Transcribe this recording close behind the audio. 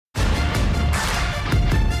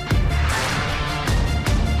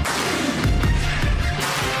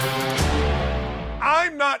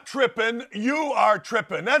not tripping. You are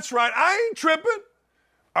tripping. That's right. I ain't tripping.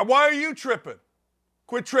 Why are you tripping?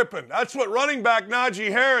 Quit tripping. That's what running back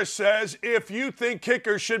Najee Harris says. If you think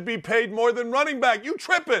kickers should be paid more than running back, you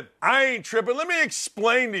tripping. I ain't tripping. Let me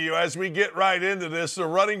explain to you as we get right into this, the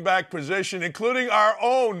running back position, including our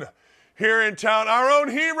own here in town, our own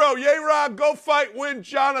hero, Rob, go fight, win.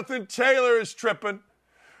 Jonathan Taylor is tripping.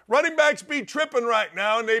 Running backs be tripping right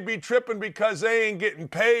now, and they be tripping because they ain't getting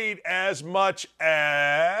paid as much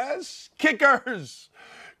as kickers.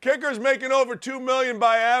 Kickers making over $2 million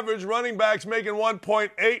by average. Running backs making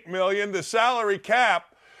 $1.8 million. The salary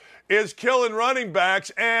cap is killing running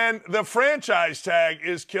backs, and the franchise tag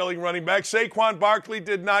is killing running backs. Saquon Barkley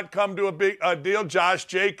did not come to a deal. Josh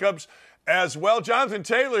Jacobs as well. Jonathan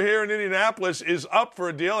Taylor here in Indianapolis is up for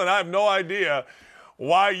a deal, and I have no idea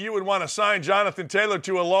why you would want to sign Jonathan Taylor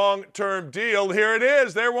to a long-term deal. Here it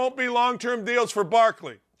is. There won't be long-term deals for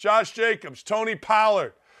Barkley, Josh Jacobs, Tony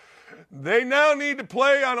Pollard. They now need to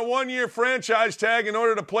play on a one-year franchise tag in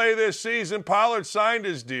order to play this season. Pollard signed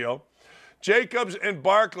his deal. Jacobs and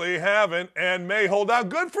Barkley haven't and may hold out.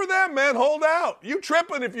 Good for them, man. Hold out. You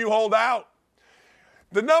tripping if you hold out.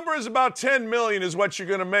 The number is about $10 million is what you're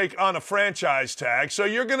going to make on a franchise tag. So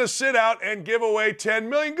you're going to sit out and give away $10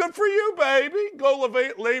 million. Good for you, baby. Go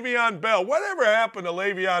Le'Veon Bell. Whatever happened to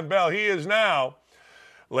Le'Veon Bell? He is now,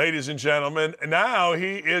 ladies and gentlemen, now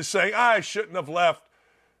he is saying, I shouldn't have left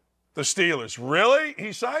the Steelers. Really?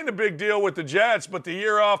 He signed a big deal with the Jets, but the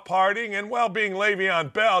year off partying and, well, being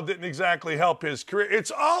Le'Veon Bell didn't exactly help his career.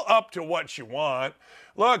 It's all up to what you want.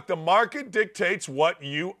 Look, the market dictates what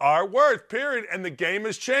you are worth, period. And the game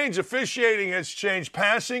has changed. Officiating has changed.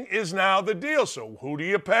 Passing is now the deal. So who do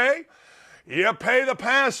you pay? You pay the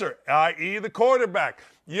passer, i.e. the quarterback.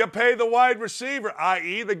 You pay the wide receiver,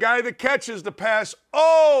 i.e. the guy that catches the pass.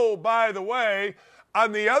 Oh, by the way,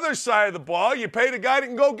 on the other side of the ball, you pay the guy that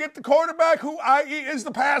can go get the quarterback, who, i.e. is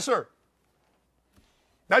the passer.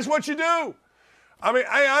 That's what you do. I mean,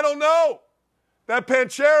 I don't know. That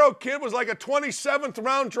Panchero kid was like a 27th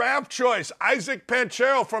round draft choice. Isaac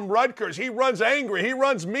Panchero from Rutgers. He runs angry. He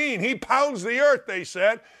runs mean. He pounds the earth, they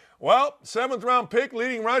said. Well, 7th round pick,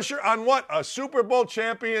 leading rusher on what? A Super Bowl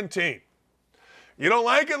champion team. You don't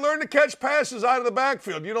like it? Learn to catch passes out of the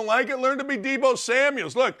backfield. You don't like it? Learn to be Deebo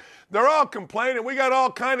Samuels. Look, they're all complaining. We got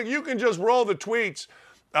all kind of, you can just roll the tweets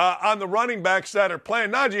on the running backs that are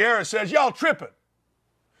playing. Najee Harris says, y'all tripping.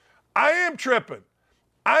 I am tripping.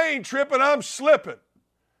 I ain't tripping, I'm slipping.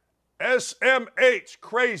 SMH,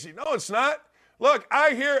 crazy. No, it's not. Look,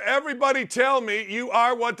 I hear everybody tell me you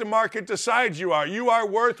are what the market decides you are. You are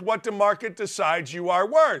worth what the market decides you are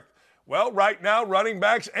worth. Well, right now, running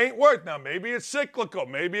backs ain't worth. Now, maybe it's cyclical.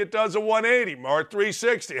 Maybe it does a 180 or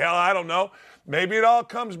 360. Hell, I don't know. Maybe it all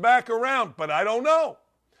comes back around, but I don't know.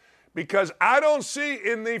 Because I don't see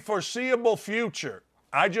in the foreseeable future,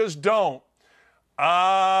 I just don't,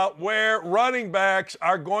 where running backs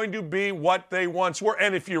are going to be what they once were.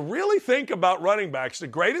 And if you really think about running backs, the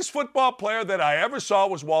greatest football player that I ever saw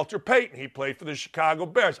was Walter Payton. He played for the Chicago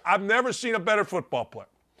Bears. I've never seen a better football player.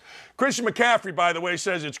 Christian McCaffrey, by the way,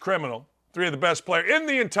 says it's criminal. 3 of the best players in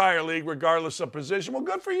the entire league, regardless of position. Well,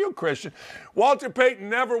 good for you, Christian. Walter Payton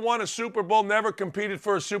never won a Super Bowl, never competed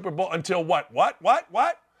for a Super Bowl until what?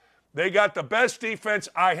 They got the best defense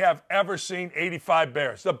I have ever seen, 85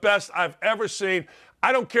 Bears. The best I've ever seen.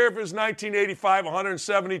 I don't care if it was 1985,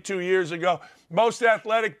 172 years ago. Most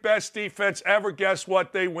athletic, best defense ever. Guess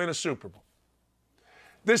what? They win a Super Bowl.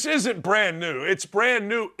 This isn't brand new. It's brand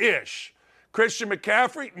new-ish. Christian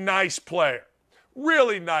McCaffrey, nice player.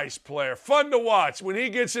 Really nice player. Fun to watch when he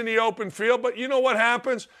gets in the open field. But you know what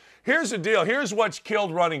happens? Here's the deal. Here's what's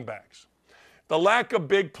killed running backs. The lack of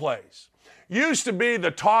big plays. Used to be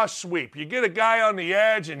the toss sweep. You get a guy on the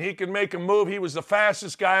edge and he can make a move. He was the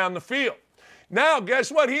fastest guy on the field. Now,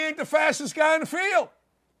 guess what? He ain't the fastest guy on the field.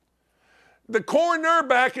 The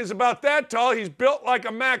cornerback is about that tall. He's built like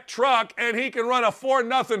a Mack truck, and he can run a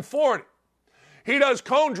 4-0 40. He does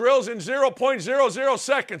cone drills in 0.00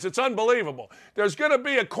 seconds. It's unbelievable. There's going to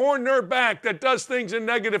be a cornerback that does things in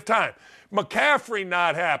negative time. McCaffrey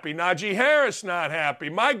not happy. Najee Harris not happy.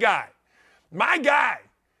 My guy,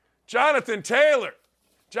 Jonathan Taylor.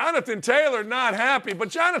 Jonathan Taylor not happy. But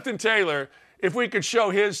Jonathan Taylor, if we could show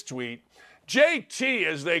his tweet, JT,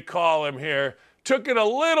 as they call him here, took it a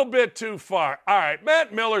little bit too far. All right,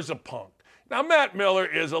 Matt Miller's a punk. Now, Matt Miller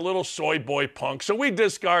is a little soy boy punk, so we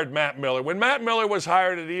discard Matt Miller. When Matt Miller was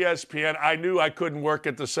hired at ESPN, I knew I couldn't work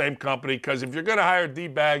at the same company because if you're going to hire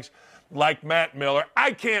D-bags like Matt Miller,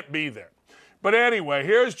 I can't be there. But anyway,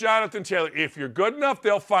 here's Jonathan Taylor. If you're good enough,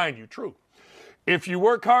 they'll find you. True. If you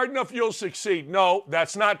work hard enough, you'll succeed. No,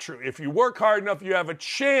 that's not true. If you work hard enough, you have a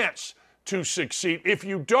chance to succeed. If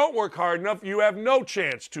you don't work hard enough, you have no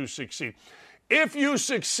chance to succeed. If you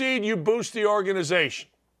succeed, you boost the organization.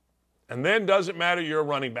 And then doesn't matter, you're a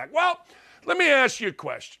running back. Well, let me ask you a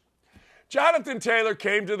question. Jonathan Taylor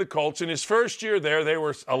came to the Colts. In his first year there, they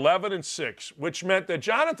were 11-6, which meant that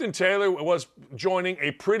Jonathan Taylor was joining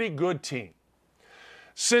a pretty good team.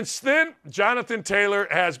 Since then, Jonathan Taylor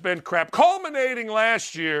has been crap, culminating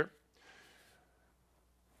last year.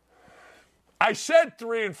 I said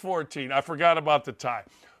 3-14. I forgot about the tie.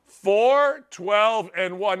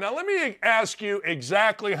 4-12-1. Now, let me ask you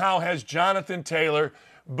exactly how has Jonathan Taylor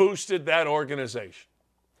boosted that organization?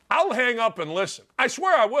 I'll hang up and listen. I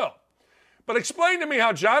swear I will. But explain to me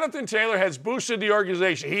how Jonathan Taylor has boosted the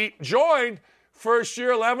organization. He joined first year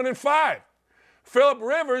 11-5. Phillip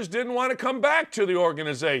Rivers didn't want to come back to the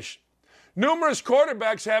organization. Numerous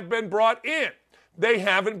quarterbacks have been brought in. They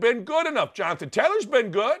haven't been good enough. Jonathan Taylor's been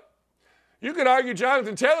good. You could argue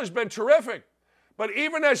Jonathan Taylor's been terrific. But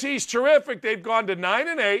even as he's terrific, they've gone to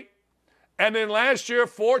 9-8. And then last year,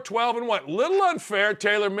 4-12-1. Little unfair,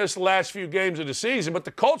 Taylor missed the last few games of the season, but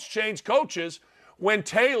the Colts changed coaches when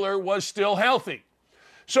Taylor was still healthy.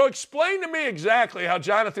 So explain to me exactly how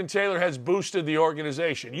Jonathan Taylor has boosted the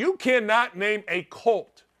organization. You cannot name a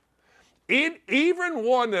Colt, even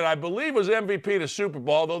one that I believe was MVP of the Super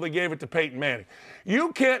Bowl, although they gave it to Peyton Manning.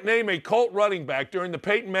 You can't name a Colt running back during the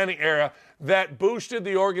Peyton Manning era that boosted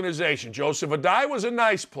the organization. Joseph Adai was a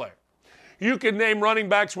nice player. You can name running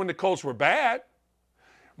backs when the Colts were bad.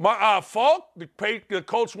 Falk, the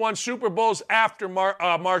Colts won Super Bowls after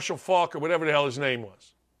Marshall Falk or whatever the hell his name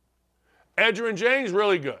was. Edgerrin James,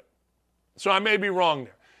 really good. So I may be wrong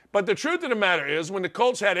there. But the truth of the matter is, when the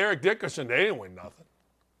Colts had Eric Dickerson, they didn't win nothing.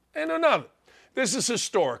 They didn't know nothing. This is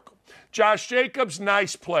historical. Josh Jacobs,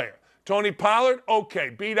 nice player. Tony Pollard, okay,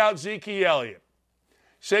 beat out Zeke Elliott.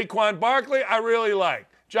 Saquon Barkley, I really like.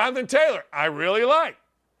 Jonathan Taylor, I really like.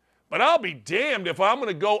 But I'll be damned if I'm going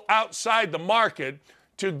to go outside the market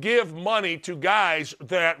to give money to guys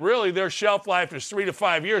that really their shelf life is 3 to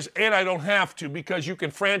 5 years, and I don't have to because you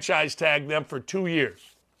can franchise tag them for 2 years.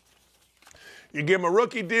 You give them a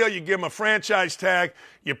rookie deal, you give them a franchise tag,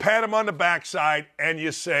 you pat them on the backside, and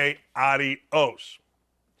you say adios.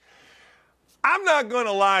 I'm not going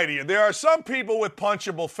to lie to you. There are some people with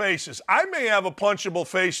punchable faces. I may have a punchable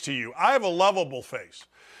face to you. I have a lovable face.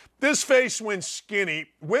 This face, when skinny,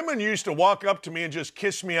 women used to walk up to me and just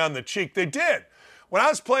kiss me on the cheek. They did. When I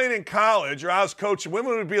was playing in college or I was coaching,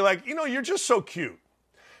 women would be like, you know, you're just so cute.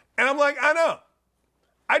 And I'm like, I know.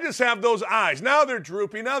 I just have those eyes. Now they're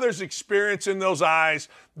droopy. Now there's experience in those eyes.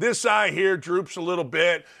 This eye here droops a little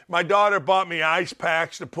bit. My daughter bought me ice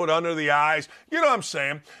packs to put under the eyes. You know what I'm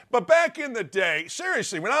saying? But back in the day,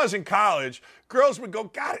 seriously, when I was in college, girls would go,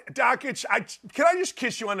 God, Doc, can I just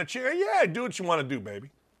kiss you on the chair? Yeah, do what you want to do, baby.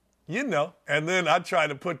 You know. And then I'd try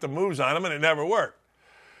to put the moves on them, and it never worked.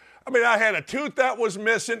 I mean, I had a tooth that was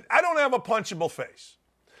missing. I don't have a punchable face.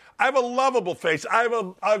 I have a lovable face. I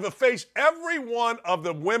have a face. Every one of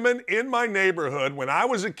the women in my neighborhood when I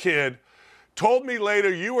was a kid told me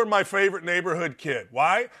later, you were my favorite neighborhood kid.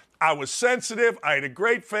 Why? I was sensitive. I had a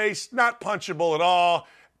great face, not punchable at all,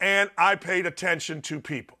 and I paid attention to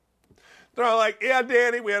people. They're all like, yeah,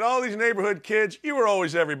 Danny, we had all these neighborhood kids. You were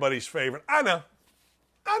always everybody's favorite. I know.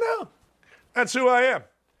 That's who I am.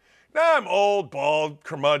 Now I'm old, bald,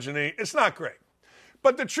 curmudgeon-y. It's not great.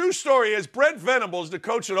 But the true story is Brent Venables, the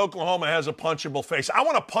coach at Oklahoma, has a punchable face. I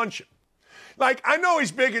want to punch him. Like, I know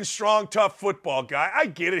he's big and strong, tough football guy. I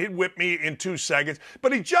get it. He'd whip me in 2 seconds.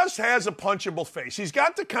 But he just has a punchable face. He's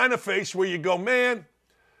got the kind of face where you go, man,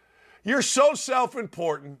 you're so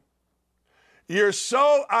self-important. You're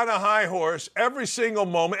so on a high horse every single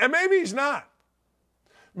moment. And maybe he's not.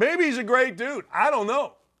 Maybe he's a great dude. I don't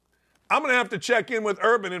know. I'm going to have to check in with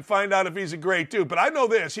Urban and find out if he's a great dude. But I know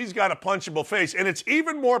this. He's got a punchable face. And it's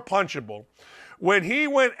even more punchable when he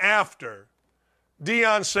went after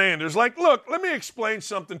Deion Sanders. Like, look, let me explain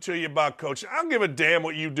something to you about coaching. I don't give a damn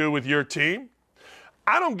what you do with your team.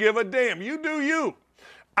 I don't give a damn. You do you.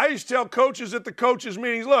 I used to tell coaches at the coaches'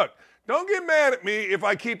 meetings, look, don't get mad at me if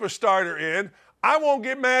I keep a starter in. I won't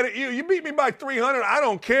get mad at you. You beat me by 300. I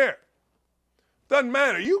don't care. Doesn't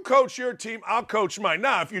matter. You coach your team, I'll coach mine.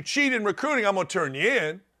 Now, if you cheat in recruiting, I'm going to turn you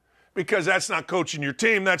in because that's not coaching your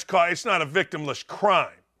team. It's not a victimless crime,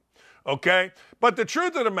 okay? But the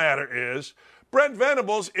truth of the matter is Brent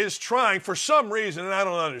Venables is trying for some reason, and I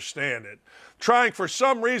don't understand it, trying for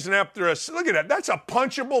some reason after look at that, that's a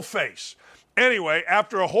punchable face. Anyway,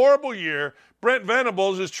 after a horrible year, Brent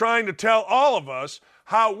Venables is trying to tell all of us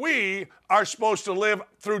how we are supposed to live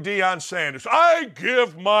through Deion Sanders. I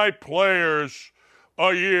give my players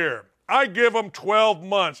a year. I give them 12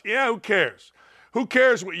 months. Yeah, who cares? Who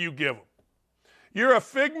cares what you give them? You're a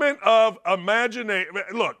figment of imagination.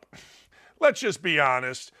 Look, let's just be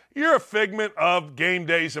honest. You're a figment of game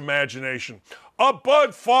day's imagination. A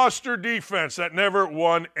Bud Foster defense that never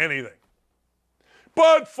won anything.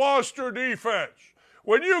 Bud Foster defense.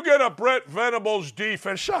 When you get a Brett Venables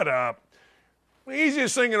defense, shut up. The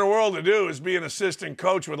easiest thing in the world to do is be an assistant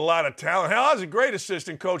coach with a lot of talent. Hell, I was a great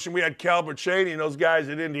assistant coach when we had Calbert Cheney and those guys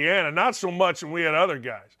at Indiana. Not so much when we had other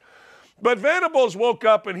guys. But Venables woke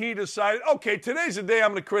up and he decided, okay, today's the day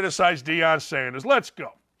I'm going to criticize Deion Sanders. Let's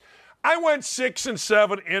go. I went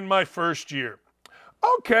 6-7 in my first year.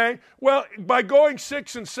 Okay, well, by going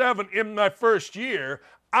 6-7 in my first year,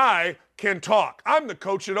 I can talk. I'm the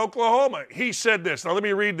coach at Oklahoma. He said this. Now let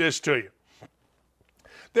me read this to you.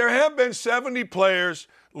 There have been 70 players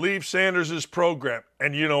leave Sanders' program.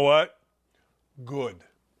 And you know what? Good.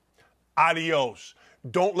 Adios.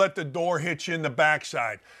 Don't let the door hit you in the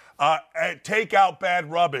backside. Take out bad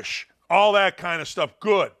rubbish. All that kind of stuff.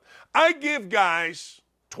 Good. I give guys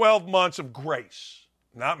 12 months of grace.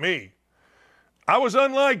 Not me. I was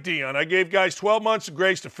unlike Deion. I gave guys 12 months of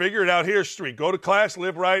grace to figure it out. Here's 3. Go to class,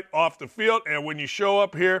 live right off the field, and when you show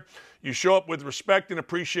up here, you show up with respect and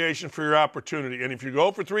appreciation for your opportunity. And if you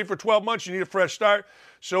go for 3 for 12 months, you need a fresh start.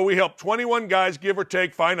 So we help 21 guys, give or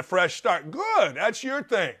take, find a fresh start. Good. That's your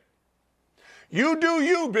thing. You do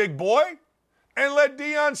you, big boy, and let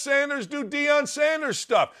Deion Sanders do Deion Sanders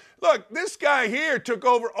stuff. Look, this guy here took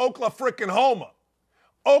over Oklahoma.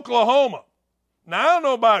 Now, I don't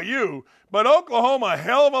know about you, but Oklahoma, a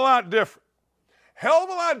hell of a lot different. Hell of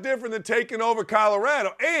a lot different than taking over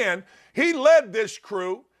Colorado. And he led this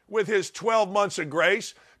crew with his 12 months of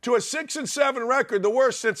grace to a 6-7 record, the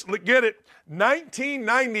worst since, get it,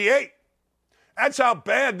 1998. That's how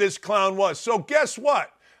bad this clown was. So guess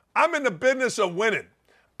what? I'm in the business of winning.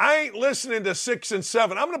 I ain't listening to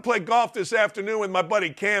 6-7. I'm going to play golf this afternoon with my buddy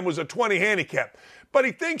Cam, who's a 20 handicap. But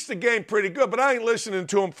he thinks the game pretty good, but I ain't listening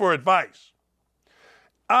to him for advice.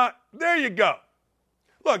 There you go.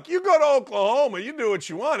 Look, you go to Oklahoma, you do what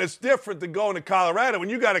you want. It's different than going to Colorado when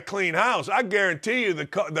you got a clean house. I guarantee you the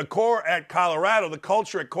core at Colorado, the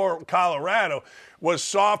culture at Colorado was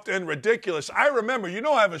soft and ridiculous. I remember,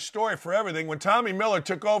 I have a story for everything. When Tommy Miller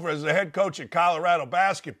took over as the head coach at Colorado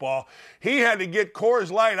basketball, he had to get Coors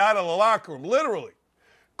Light out of the locker room, literally.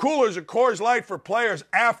 Coolers of Coors Light for players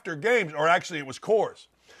after games, or actually it was Coors.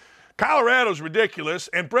 Colorado's ridiculous,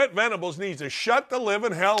 and Brett Venables needs to shut the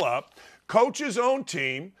living hell up, coach his own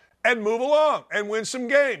team, and move along and win some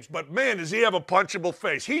games. But, man, does he have a punchable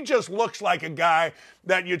face. He just looks like a guy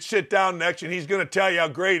that you'd sit down next and he's going to tell you how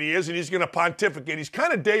great he is and he's going to pontificate. He's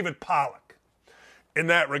kind of David Pollock in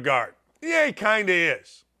that regard. Yeah, he kind of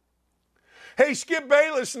is. Hey, Skip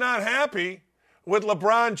Bayless not happy with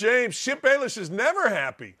LeBron James. Skip Bayless is never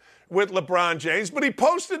happy with LeBron James, but he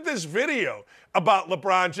posted this video about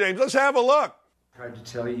LeBron James. Let's have a look. Tried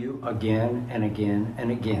to tell you again and again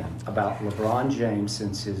and again about LeBron James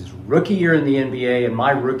since his rookie year in the NBA and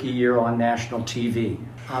my rookie year on national TV.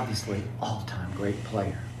 Obviously, all-time great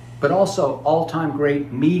player, but also all-time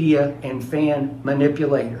great media and fan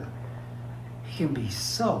manipulator. He can be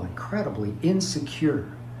so incredibly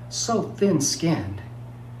insecure, so thin-skinned,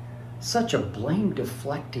 such a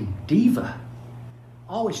blame-deflecting diva,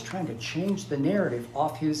 always trying to change the narrative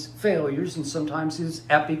off his failures and sometimes his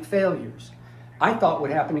epic failures. I thought what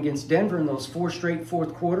happened against Denver in those 4 straight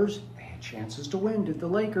fourth quarters, they had chances to win, did the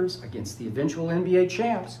Lakers, against the eventual NBA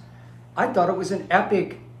champs. I thought it was an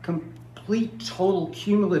epic, complete, total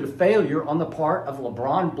cumulative failure on the part of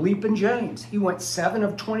LeBron bleeping James. He went 7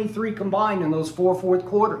 of 23 combined in those 4 fourth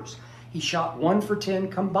quarters. He shot 1 for 10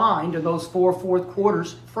 combined in those 4 fourth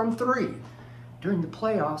quarters from 3. During the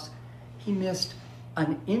playoffs, he missed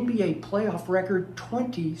an NBA playoff record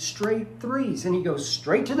 20 straight threes. And he goes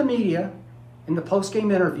straight to the media in the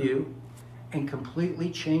post-game interview and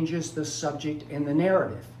completely changes the subject and the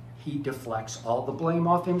narrative. He deflects all the blame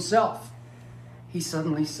off himself. He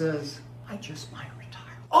suddenly says, I just might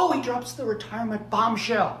retire. Oh, he drops the retirement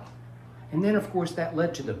bombshell. And then, of course, that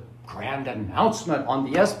led to the grand announcement on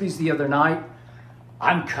the ESPYs the other night,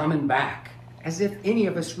 I'm coming back. As if any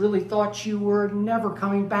of us really thought you were never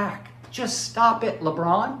coming back. Just stop it,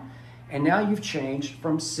 LeBron. And now you've changed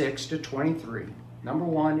from 6 to 23. Number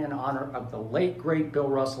 1, in honor of the late, great Bill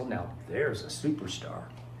Russell. Now, there's a superstar.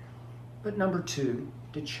 But number 2,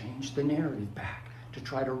 to change the narrative back, to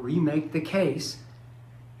try to remake the case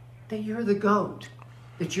that you're the GOAT,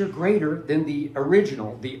 that you're greater than the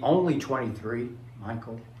original, the only 23,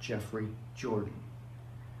 Michael Jeffrey Jordan.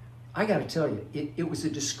 I got to tell you, it was a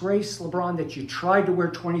disgrace, LeBron, that you tried to wear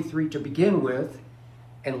 23 to begin with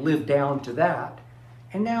and live down to that.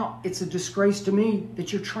 And now it's a disgrace to me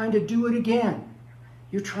that you're trying to do it again.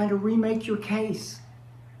 You're trying to remake your case.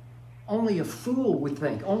 Only a fool would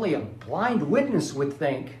think, only a blind witness would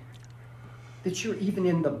think that you're even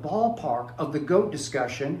in the ballpark of the GOAT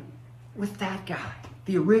discussion with that guy,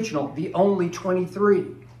 the original, the only 23.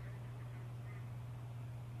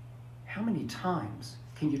 How many times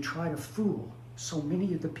can you try to fool so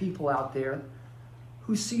many of the people out there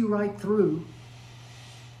who see right through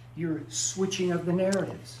your switching of the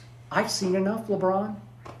narratives? I've seen enough, LeBron,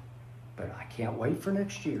 but I can't wait for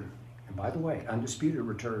next year. And by the way, Undisputed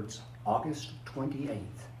returns August 28th.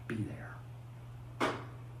 Be there.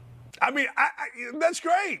 I mean, that's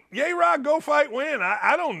great. Yay, Rock, go fight, win.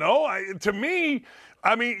 I don't know. To me,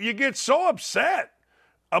 I mean, you get so upset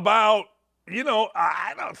about,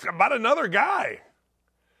 about another guy.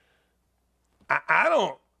 I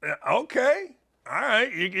don't. Okay, all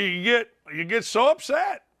right. You get so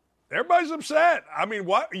upset. Everybody's upset. I mean,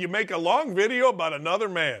 what? You make a long video about another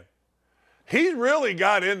man. He really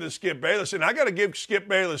got into Skip Bayless, and I got to give Skip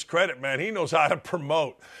Bayless credit, man. He knows how to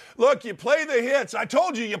promote. Look, you play the hits. I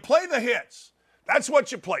told you play the hits. That's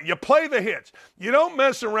what you play. You play the hits. You don't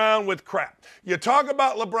mess around with crap. You talk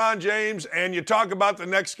about LeBron James, and you talk about the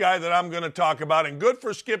next guy that I'm going to talk about, and good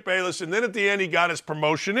for Skip Bayless, and then at the end he got his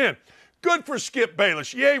promotion in. Good for Skip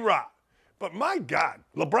Bayless. Yay, Rock. But my God,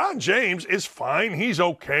 LeBron James is fine. He's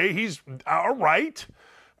okay. He's all right.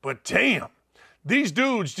 But damn. These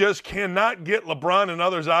dudes just cannot get LeBron and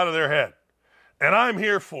others out of their head. And I'm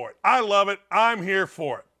here for it. I love it. I'm here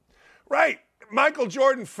for it. Right. Michael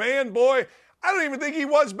Jordan fanboy. I don't even think he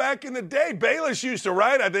was back in the day. Bayless used to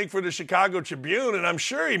write, I think, for the Chicago Tribune, and I'm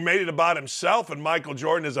sure he made it about himself and Michael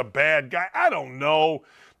Jordan is a bad guy. I don't know.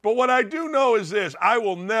 But what I do know is this. I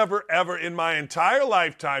will never, ever in my entire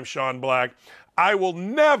lifetime, Sean Black, I will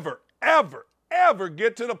never, ever, ever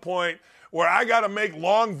get to the point where I got to make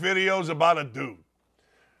long videos about a dude.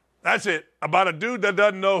 That's it, about a dude that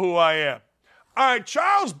doesn't know who I am. All right,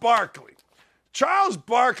 Charles Barkley. Charles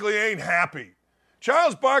Barkley ain't happy.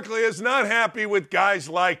 Charles Barkley is not happy with guys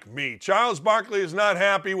like me. Charles Barkley is not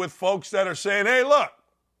happy with folks that are saying, hey, look,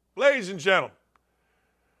 ladies and gentlemen,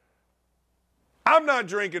 I'm not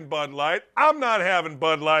drinking Bud Light. I'm not having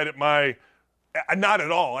Bud Light at not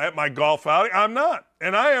at all, at my golf outing. I'm not.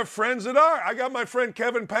 And I have friends that are. I got my friend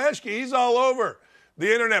Kevin Paschke. He's all over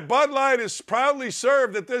the internet. Bud Light is proudly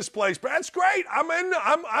served at this place. But that's great.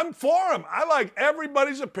 I'm for him. I like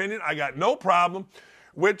everybody's opinion. I got no problem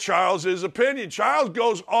with Charles's opinion. Charles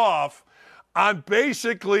goes off on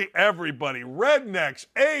basically everybody. Rednecks,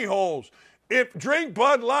 a-holes. If drink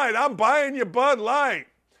Bud Light, I'm buying you Bud Light.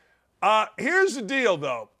 Here's the deal,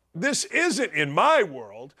 though. This isn't, in my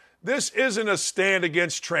world, this isn't a stand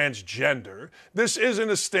against transgender. This isn't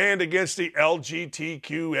a stand against the LGBTQ,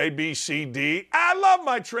 ABCD. I love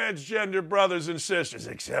my transgender brothers and sisters,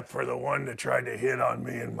 except for the one that tried to hit on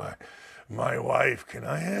me and my wife. Can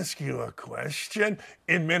I ask you a question?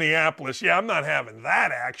 In Minneapolis. Yeah, I'm not having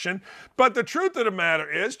that action. But the truth of the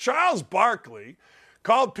matter is, Charles Barkley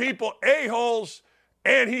called people a-holes,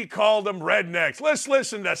 and he called them rednecks. Let's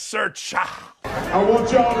listen to Sir Charles. I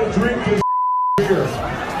want y'all to drink this beer.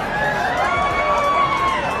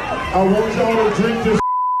 I want y'all to drink this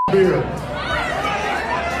beer.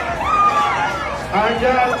 I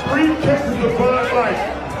got 3 cases of Bud Light.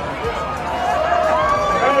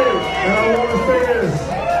 Hey, and I want to say this.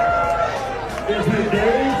 If you're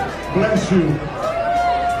gay, bless you.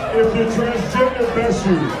 If you're transgender, bless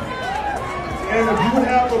you. And if you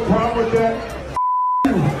have a problem with that,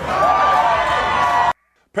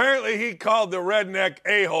 apparently he called the redneck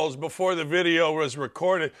a-holes before the video was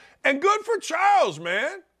recorded. And good for Charles,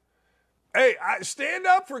 man. Hey, stand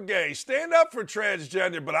up for gay, stand up for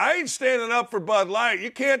transgender, but I ain't standing up for Bud Light. You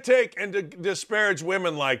can't take and disparage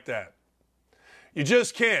women like that. You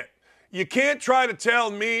just can't. You can't try to tell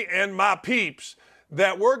me and my peeps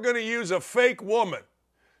that we're going to use a fake woman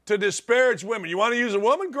to disparage women. You want to use a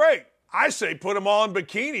woman? Great. I say put them all in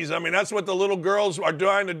bikinis. I mean, that's what the little girls are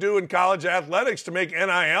trying to do in college athletics to make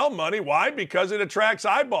NIL money. Why? Because it attracts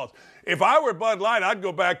eyeballs. If I were Bud Light, I'd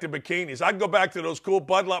go back to bikinis. I'd go back to those cool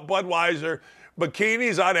Budweiser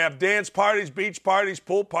bikinis. I'd have dance parties, beach parties,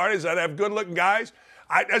 pool parties. I'd have good-looking guys.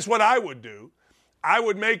 That's what I would do. I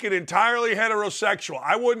would make it entirely heterosexual.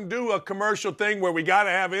 I wouldn't do a commercial thing where we got to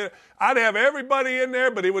have it. I'd have everybody in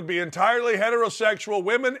there, but it would be entirely heterosexual,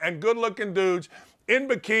 women and good-looking dudes in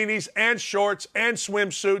bikinis and shorts and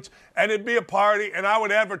swimsuits, and it'd be a party, and I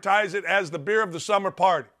would advertise it as the beer of the summer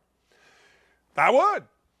party. I would.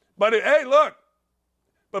 But hey, look,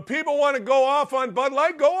 But people want to go off on Bud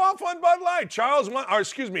Light, go off on Bud Light.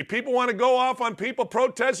 People want to go off on people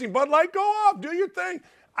protesting Bud Light, go off, do your thing.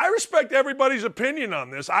 I respect everybody's opinion on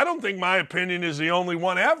this. I don't think my opinion is the only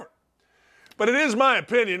one ever. But it is my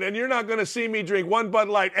opinion, and you're not going to see me drink one Bud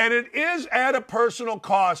Light. And it is at a personal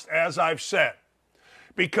cost, as I've said.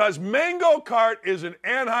 Because Mango Cart is an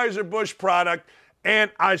Anheuser-Busch product, and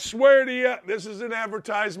I swear to you, this is an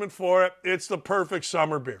advertisement for it. It's the perfect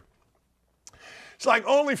summer beer. It's like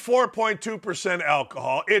only 4.2%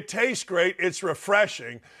 alcohol. It tastes great. It's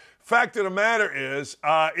refreshing. Fact of the matter is,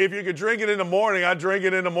 if you could drink it in the morning, I'd drink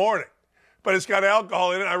it in the morning. But it's got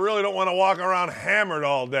alcohol in it. I really don't want to walk around hammered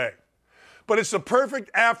all day. But it's the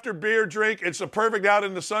perfect after beer drink. It's the perfect out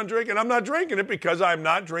in the sun drink. And I'm not drinking it because I'm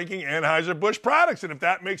not drinking Anheuser-Busch products. And if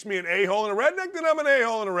that makes me an a-hole and a redneck, then I'm an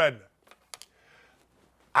a-hole and a redneck.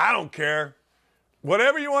 I don't care.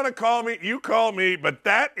 Whatever you want to call me, you call me, but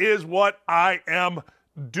that is what I am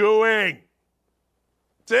doing.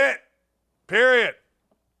 That's it. Period.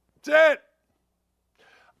 That's it.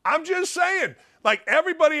 I'm just saying, like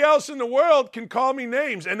everybody else in the world can call me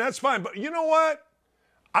names, and that's fine. But you know what?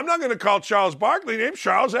 I'm not going to call Charles Barkley names.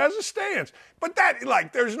 Charles has a stance. But that,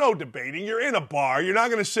 like, there's no debating. You're in a bar. You're not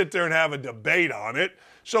going to sit there and have a debate on it.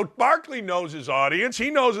 So Barkley knows his audience.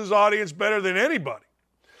 He knows his audience better than anybody.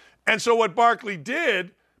 And so what Barkley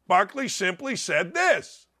did, Barkley simply said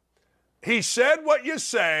this. He said what you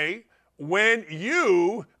say when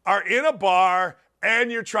you are in a bar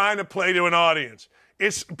and you're trying to play to an audience.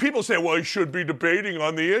 People say, well, he should be debating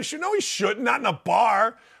on the issue. No, he shouldn't, not in a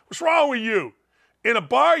bar. What's wrong with you? In a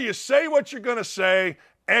bar, you say what you're going to say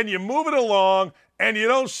and you move it along and you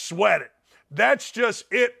don't sweat it. That's just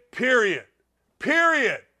it, period.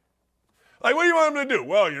 Period. Like, what do you want him to do?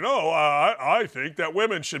 Well, I think that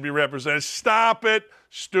women should be represented. Stop it,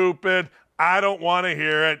 stupid. I don't want to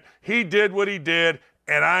hear it. He did what he did,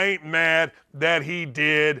 and I ain't mad that he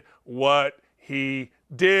did what he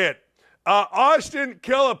did. Austin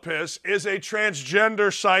Killapis is a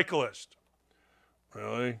transgender cyclist.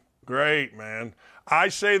 Really? Great, man. I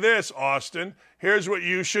say this, Austin. Here's what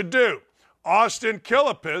you should do. Austin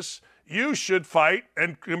Killapis, you should fight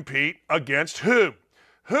and compete against whom?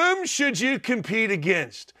 Whom should you compete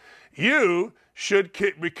against? You should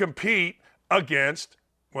compete against,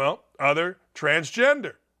 well, other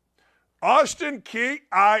transgender. Austin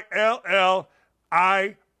Killapis.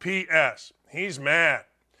 He's mad.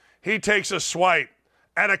 He takes a swipe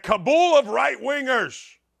at a cabal of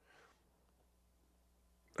right-wingers.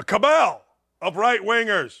 A cabal of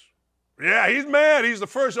right-wingers. Yeah, he's mad. He's the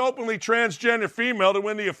first openly transgender female to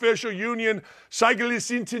win the official Union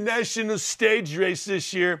Cyclist International stage race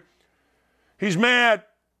this year. He's mad.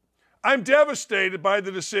 I'm devastated by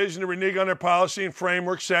the decision to renege on their policy and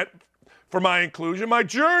framework set for my inclusion. My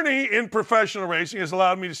journey in professional racing has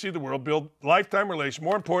allowed me to see the world, build lifetime relations.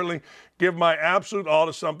 More importantly, give my absolute all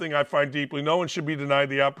to something I find deeply. No one should be denied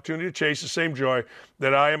the opportunity to chase the same joy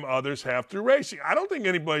that I and others have through racing. I don't think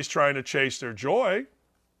anybody's trying to chase their joy.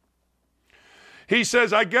 He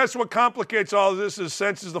says, I guess what complicates all of this is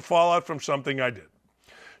senses the fallout from something I did.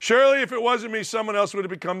 Surely if it wasn't me, someone else would have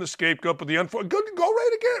become the scapegoat, but the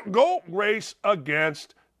go race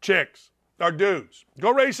against chicks or dudes.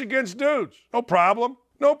 Go race against dudes. No problem.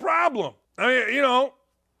 No problem. I mean, I don't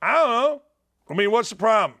know. I mean, what's the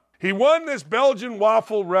problem? He won this Belgian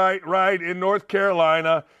waffle ride in North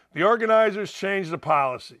Carolina. The organizers changed the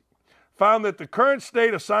policy. Found that the current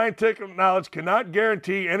state of scientific knowledge cannot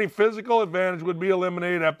guarantee any physical advantage would be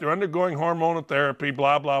eliminated after undergoing hormonal therapy,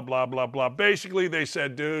 blah, blah, blah, blah, blah. Basically, they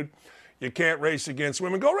said, dude, you can't race against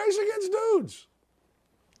women. Go race against dudes.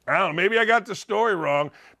 I don't know, maybe I got the story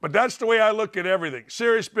wrong, but that's the way I look at everything.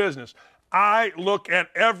 Serious business. I look at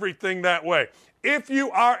everything that way. If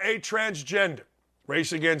you are a transgender,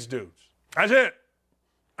 race against dudes. That's it.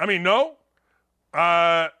 I mean, no,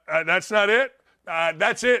 that's not it.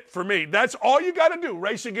 That's it for me. That's all you got to do,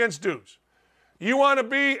 race against dudes. You want to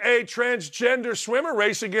be a transgender swimmer,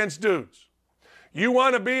 race against dudes. You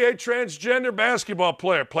want to be a transgender basketball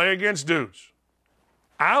player, play against dudes.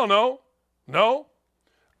 I don't know. No.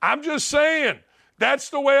 I'm just saying. That's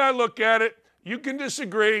the way I look at it. You can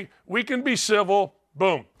disagree. We can be civil.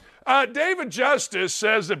 Boom. David Justice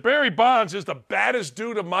says that Barry Bonds is the baddest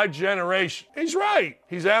dude of my generation. He's right.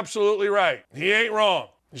 He's absolutely right. He ain't wrong.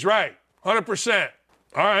 He's right. 100%.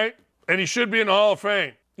 All right. And he should be in the Hall of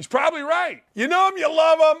Fame. He's probably right. You know him, you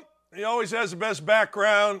love him. He always has the best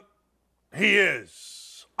background. He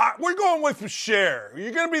is. We're going with Cher.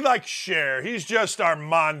 You're going to be like Cher. He's just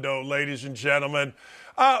Armando, ladies and gentlemen.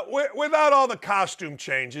 Without all the costume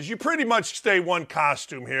changes. You pretty much stay one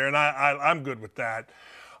costume here, and I'm good with that.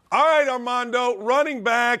 All right, Armando, running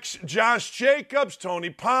backs, Josh Jacobs, Tony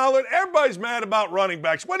Pollard. Everybody's mad about running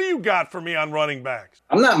backs. What do you got for me on running backs?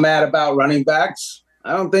 I'm not mad about running backs.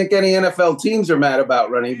 I don't think any NFL teams are mad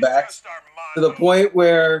about running backs to the point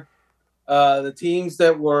where the teams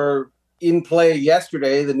that were in play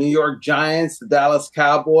yesterday, the New York Giants, the Dallas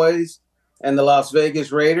Cowboys, and the Las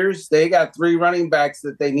Vegas Raiders, they got 3 running backs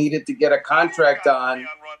that they needed to get a contract on,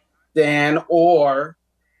 Dan, or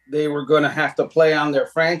they were going to have to play on their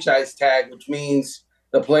franchise tag, which means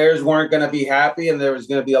the players weren't going to be happy and there was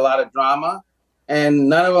going to be a lot of drama. And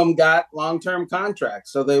none of them got long-term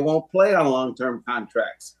contracts, so they won't play on long-term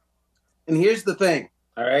contracts. And here's the thing,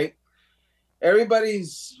 all right?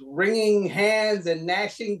 Everybody's wringing hands and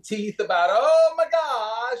gnashing teeth about, oh, my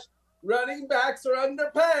gosh, running backs are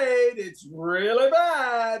underpaid. It's really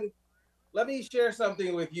bad. Let me share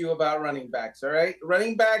something with you about running backs, all right?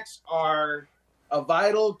 Running backs are a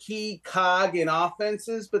vital key cog in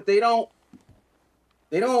offenses, but they don't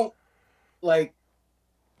like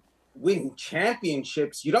win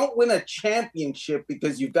championships. You don't win a championship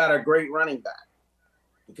because you've got a great running back.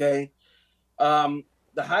 Okay.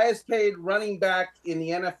 The highest paid running back in the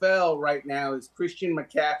NFL right now is Christian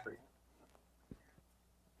McCaffrey.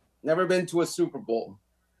 Never been to a Super Bowl.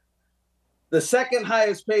 The second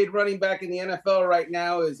highest paid running back in the NFL right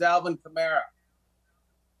now is Alvin Kamara.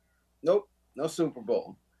 Nope. No Super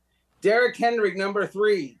Bowl. Derrick Henry, number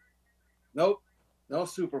 3. Nope. No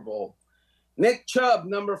Super Bowl. Nick Chubb,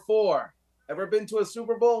 number 4. Ever been to a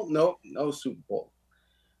Super Bowl? Nope. No Super Bowl.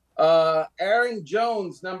 Aaron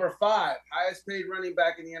Jones, number 5. Highest paid running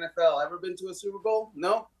back in the NFL. Ever been to a Super Bowl?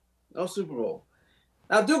 No. No Super Bowl.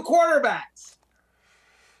 Now do quarterbacks.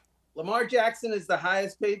 Lamar Jackson is the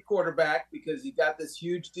highest paid quarterback because he got this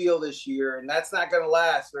huge deal this year, and that's not going to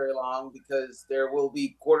last very long because there will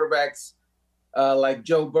be quarterbacks like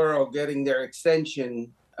Joe Burrow getting their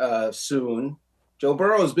extension soon. Joe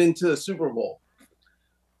Burrow's been to the Super Bowl.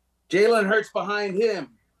 Jalen Hurts behind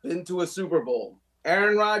him, been to a Super Bowl.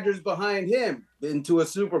 Aaron Rodgers behind him, been to a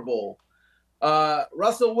Super Bowl.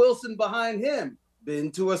 Russell Wilson behind him,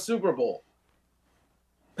 been to a Super Bowl.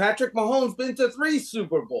 Patrick Mahomes been to 3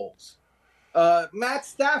 Super Bowls. Matt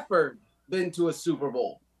Stafford been to a Super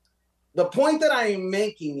Bowl. The point that I am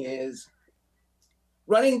making is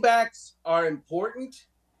running backs are important.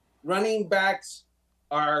 Running backs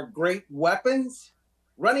are great weapons.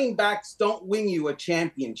 Running backs don't win you a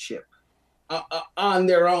championship on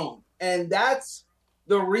their own. And that's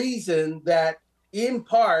the reason that, in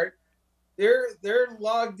part, they're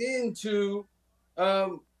logged into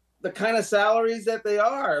the kind of salaries that they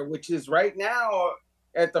are, which is right now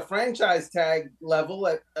at the franchise tag level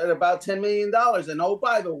at about $10 million. And oh,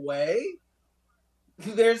 by the way,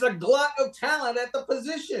 there's a glut of talent at the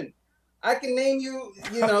position. I can name you,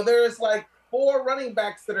 there's like 4 running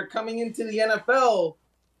backs that are coming into the NFL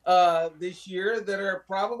this year that are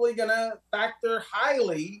probably going to factor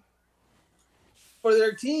highly for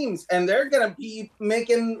their teams. And they're going to be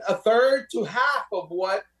making a third to half of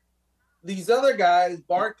what these other guys,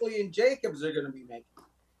 Barkley and Jacobs, are going to be making.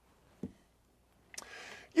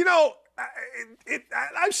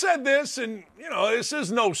 I've said this, and, this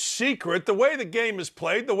is no secret. The way the game is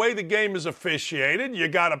played, the way the game is officiated, you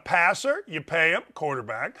got a passer, you pay him,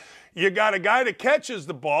 quarterback. You got a guy that catches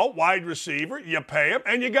the ball, wide receiver, you pay him.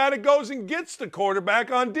 And you got that goes and gets the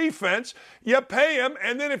quarterback on defense, you pay him.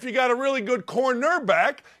 And then if you got a really good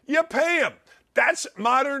cornerback, you pay him. That's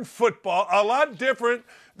modern football, a lot different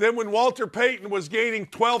than when Walter Payton was gaining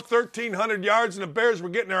 1,300 yards and the Bears were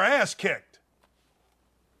getting their ass kicked.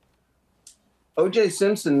 O.J.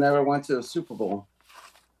 Simpson never went to a Super Bowl.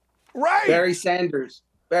 Right. Barry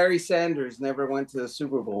Sanders never went to a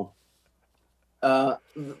Super Bowl.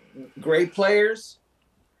 Great players,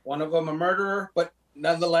 one of them a murderer, but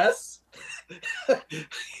nonetheless,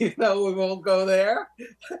 we won't go there.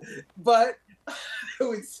 But I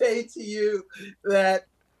would say to you that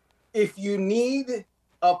if you need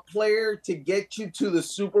a player to get you to the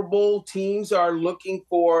Super Bowl, teams are looking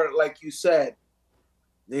for, like you said,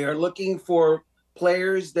 they are looking for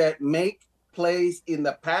players that make plays in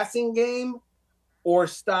the passing game or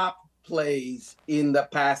stop plays in the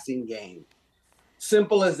passing game.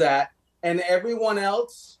 Simple as that. And everyone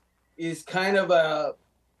else is kind of a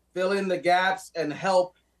fill in the gaps and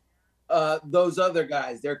help those other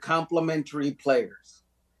guys. They're complementary players.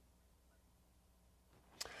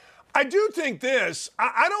 I do think this.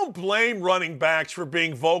 I don't blame running backs for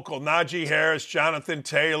being vocal. Najee Harris, Jonathan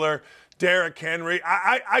Taylor, Derrick Henry.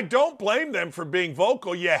 I don't blame them for being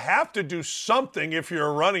vocal. You have to do something if you're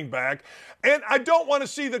a running back. And I don't want to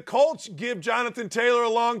see the Colts give Jonathan Taylor a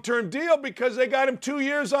long-term deal because they got him 2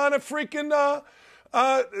 years on a freaking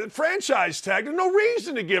franchise tag. There's no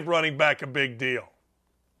reason to give running back a big deal.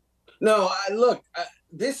 No, look,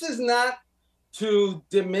 this is not to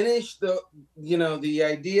diminish the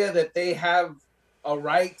idea that they have a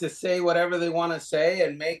right to say whatever they want to say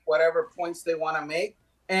and make whatever points they want to make.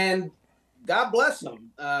 And God bless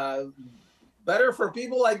them. Better for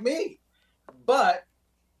people like me. But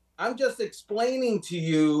I'm just explaining to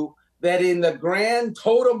you that in the grand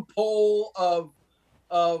totem pole of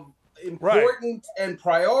important and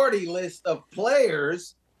priority list of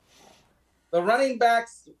players, the running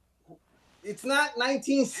backs, it's not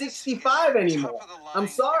 1965 anymore. I'm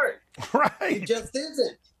sorry. Right. It just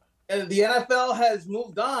isn't. And the NFL has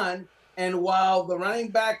moved on, and while the running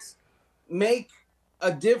backs make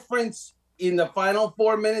a difference in the final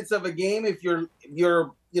 4 minutes of a game, if you're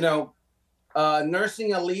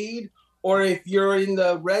nursing a lead, or if you're in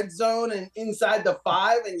the red zone and inside the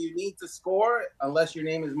 5 and you need to score, unless your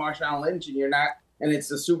name is Marshawn Lynch and you're not, and it's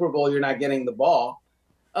the Super Bowl, you're not getting the ball.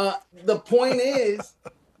 The point is,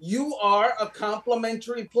 you are a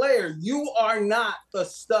complimentary player. You are not the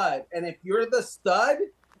stud. And if you're the stud,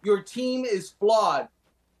 your team is flawed.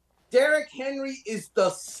 Derrick Henry is the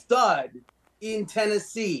stud in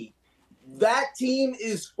Tennessee. That team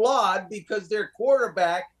is flawed because their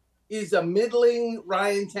quarterback is a middling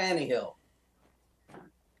Ryan Tannehill.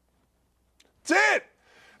 That's it.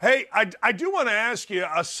 Hey, I do want to ask you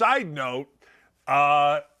a side note.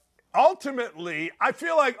 Ultimately, I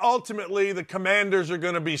feel like the Commanders are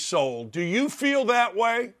going to be sold. Do you feel that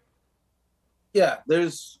way? Yeah,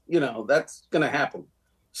 that's going to happen.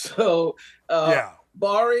 So,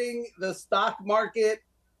 barring the stock market,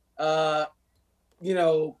 crashing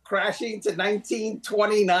to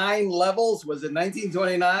 1929 levels, was it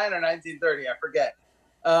 1929 or 1930? I forget.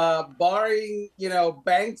 Barring,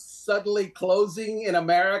 banks suddenly closing in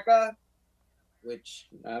America, which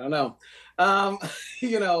I don't know,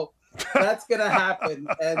 that's going to happen.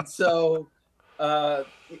 And so NFL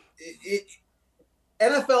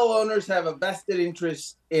owners have a vested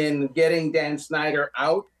interest in getting Dan Snyder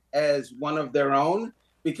out as one of their own,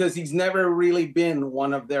 because he's never really been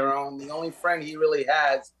one of their own. The only friend he really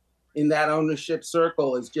has in that ownership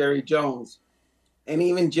circle is Jerry Jones. And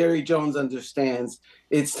even Jerry Jones understands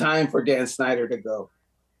it's time for Dan Snyder to go.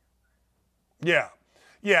 Yeah.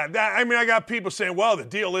 Yeah, I got people saying, well, the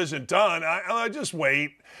deal isn't done. I just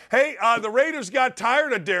wait. Hey, the Raiders got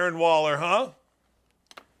tired of Darren Waller, huh?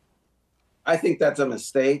 I think that's a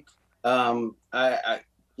mistake. Darren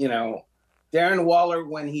Waller,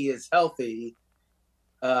 when he is healthy,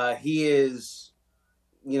 he is,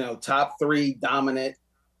 top 3 dominant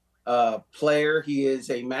player. He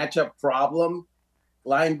is a matchup problem.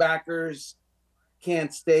 Linebackers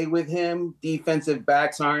can't stay with him. Defensive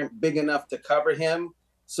backs aren't big enough to cover him.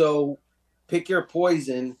 So pick your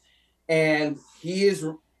poison. And he is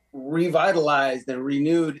revitalized and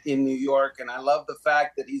renewed in New York. And I love the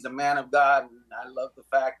fact that he's a man of God. And I love the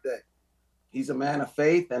fact that he's a man of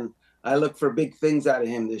faith. And I look for big things out of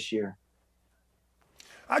him this year.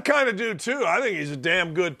 I kind of do, too. I think he's a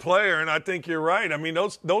damn good player, and I think you're right. I mean,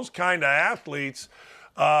 those kind of athletes,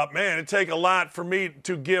 it'd take a lot for me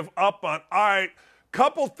to give up on. All right,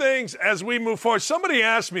 couple things as we move forward. Somebody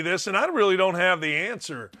asked me this, and I really don't have the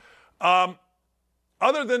answer. Other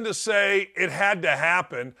than to say it had to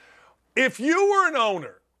happen, if you were an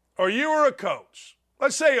owner or you were a coach,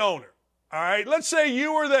 let's say owner, all right, let's say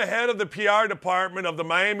you were the head of the PR department of the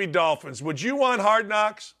Miami Dolphins, would you want Hard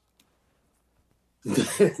Knocks?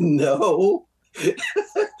 No.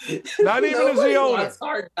 Not even as the owner. Wants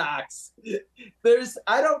Hard Knocks.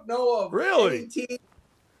 I don't know of really any team.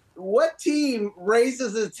 What team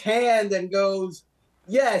raises its hand and goes,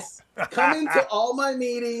 yes, come into all my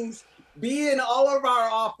meetings, be in all of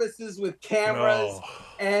our offices with cameras,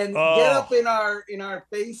 and get up in our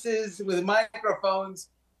faces with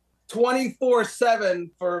microphones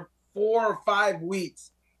 24/7 for 4 or 5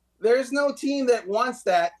 weeks. There's no team that wants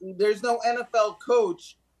that. There's no NFL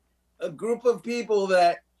coach, a group of people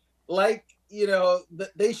that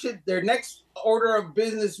their next order of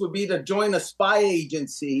business would be to join a spy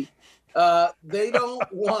agency. They don't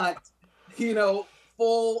want,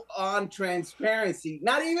 full on transparency,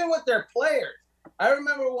 not even with their players. I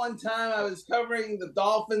remember one time I was covering the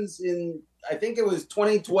Dolphins in, I think it was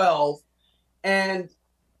 2012. And,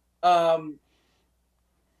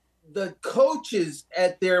 the coaches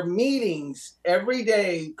at their meetings every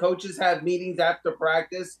day, coaches have meetings after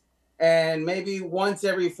practice, and maybe once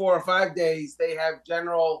every 4 or 5 days, they have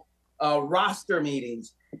general roster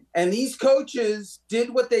meetings. And these coaches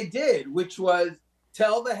did what they did, which was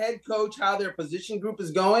tell the head coach how their position group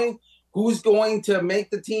is going, who's going to make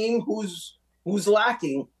the team, who's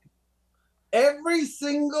lacking. Every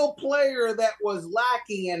single player that was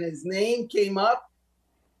lacking and his name came up,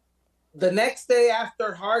 the next day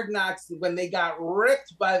after Hard Knocks, when they got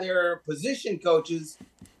ripped by their position coaches,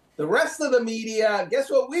 the rest of the media,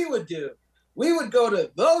 guess what we would do? We would go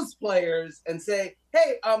to those players and say,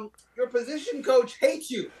 hey, your position coach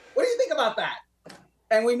hates you. What do you think about that?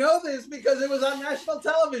 And we know this because it was on national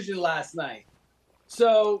television last night.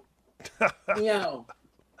 So,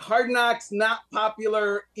 Hard Knocks not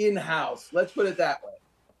popular in-house. Let's put it that way.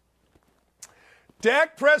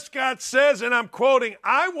 Dak Prescott says, and I'm quoting,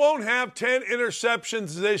 I won't have 10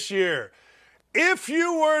 interceptions this year. If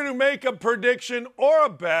you were to make a prediction or a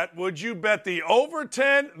bet, would you bet the over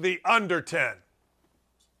 10, the under 10?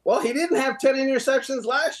 Well, he didn't have 10 interceptions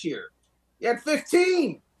last year. He had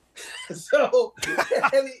 15. So,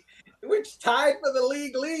 which tied for the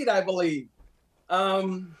league lead, I believe. I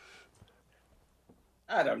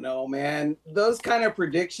don't know, man. Those kind of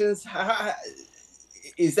predictions, are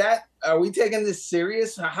we taking this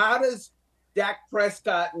serious? How does Dak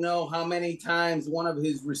Prescott know how many times one of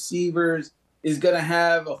his receivers is going to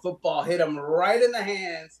have a football hit him right in the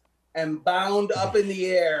hands and bound up in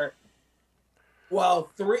the air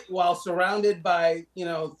while surrounded by,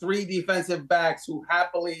 three defensive backs who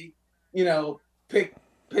happily, pick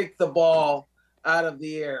the ball out of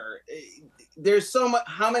the air? There's so much.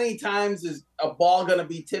 How many times is a ball going to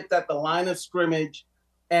be tipped at the line of scrimmage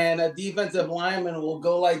and a defensive lineman will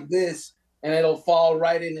go like this and it'll fall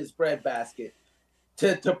right in his breadbasket?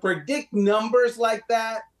 To predict numbers like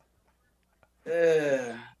that,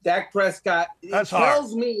 Dak Prescott, it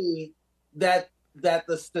tells me that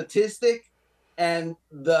the statistic and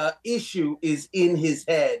the issue is in his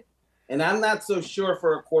head. And I'm not so sure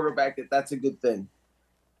for a quarterback that that's a good thing.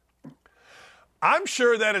 I'm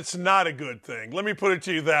sure that it's not a good thing. Let me put it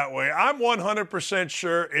to you that way. I'm 100%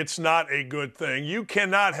 sure it's not a good thing. You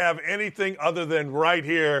cannot have anything other than right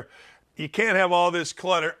here. You can't have all this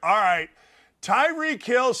clutter. All right. Tyreek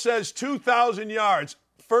Hill says 2,000 yards.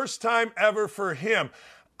 First time ever for him.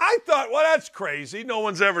 I thought, well, that's crazy. No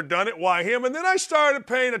one's ever done it. Why him? And then I started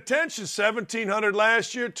paying attention. 1,700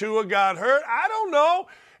 last year. Tua got hurt. I don't know.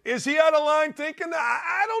 Is he out of line thinking?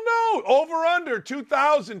 I don't know. Over, under,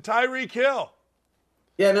 2,000, Tyreek Hill.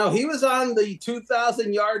 Yeah, no, he was on the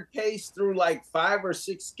 2,000-yard pace through like 5 or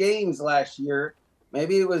 6 games last year.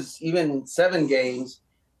 Maybe it was even 7 games.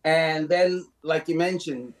 And then, like you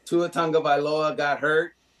mentioned, Tua Tagovailoa got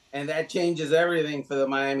hurt, and that changes everything for the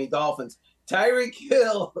Miami Dolphins. Tyreek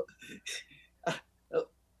Hill,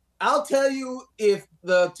 I'll tell you if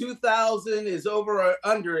the 2,000 is over or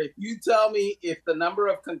under. If you tell me if the number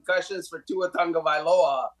of concussions for Tua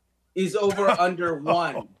Tagovailoa is over or under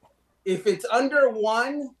 1. If it's under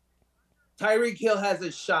 1, Tyreek Hill has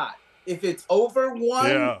a shot. If it's over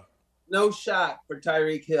 1, no shot for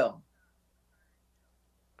Tyreek Hill.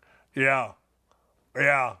 Yeah.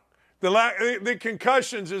 The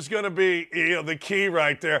concussions is going to be the key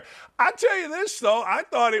right there. I tell you this, though, I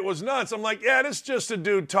thought it was nuts. I'm like, this is just a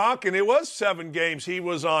dude talking. It was 7 games he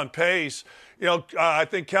was on pace. I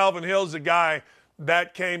think Calvin Hill's the guy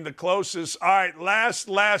that came the closest. All right,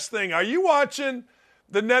 last thing. Are you watching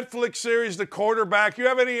the Netflix series, The Quarterback? You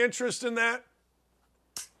have any interest in that?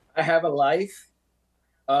 I have a life.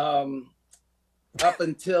 Up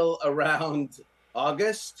until around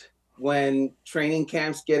August, when training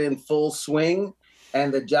camps get in full swing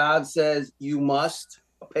and the job says you must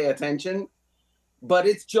pay attention, but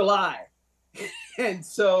it's July. And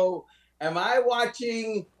so am I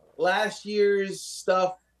watching last year's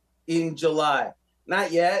stuff in July?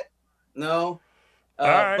 Not yet. No.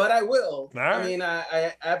 Right. But I will. Right. I mean,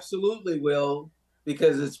 I absolutely will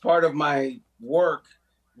because it's part of my work.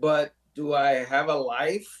 But do I have a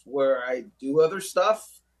life where I do other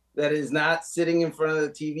stuff that is not sitting in front of the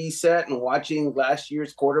TV set and watching last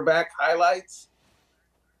year's quarterback highlights?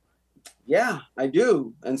 Yeah, I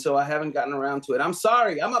do. And so I haven't gotten around to it. I'm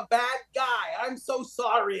sorry. I'm a bad guy. I'm so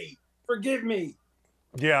sorry. Forgive me.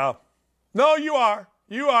 Yeah. No, you are.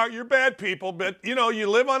 You're bad people, but, you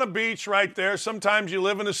live on a beach right there. Sometimes you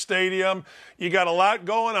live in a stadium. You got a lot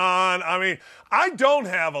going on. I mean, I don't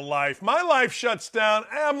have a life. My life shuts down.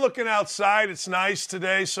 I'm looking outside. It's nice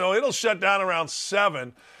today, so it'll shut down around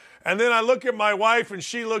 7. And then I look at my wife, and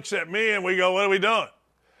she looks at me, and we go, what are we doing?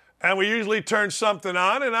 And we usually turn something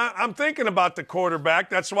on, and I'm thinking about the quarterback.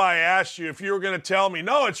 That's why I asked you if you were going to tell me,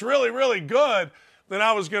 no, it's really, really good, then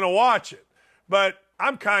I was going to watch it. But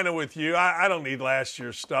I'm kind of with you. I don't need last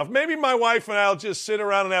year's stuff. Maybe my wife and I will just sit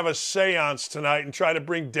around and have a seance tonight and try to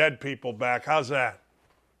bring dead people back. How's that?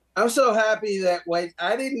 I'm so happy that when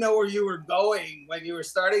I didn't know where you were going when you were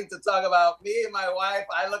starting to talk about me and my wife.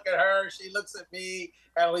 I look at her, she looks at me,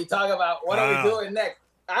 and we talk about what are we doing next.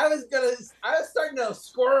 I was starting to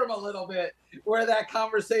squirm a little bit where that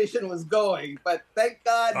conversation was going, but thank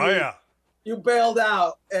God you bailed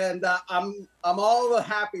out, and I'm all the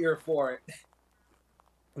happier for it.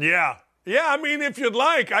 Yeah. Yeah, I mean, if you'd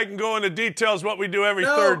like, I can go into details what we do every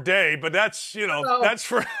third day, but that's, that's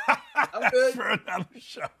for, for another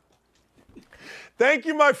show. Thank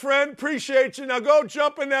you, my friend. Appreciate you. Now go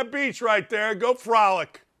jump in that beach right there. Go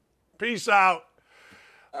frolic. Peace out.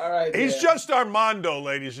 All right. He's just Armando,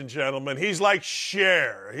 ladies and gentlemen. He's like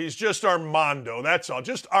Cher. He's just Armando. That's all.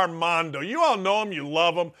 Just Armando. You all know him. You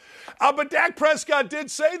love him. But Dak Prescott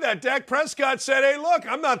did say that. Dak Prescott said, hey, look,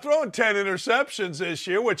 I'm not throwing 10 interceptions this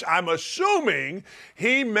year, which I'm assuming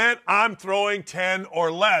he meant I'm throwing 10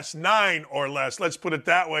 or less, 9 or less. Let's put it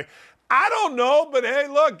that way. I don't know, but hey,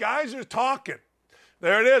 look, guys are talking.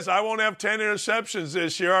 There it is. I won't have 10 interceptions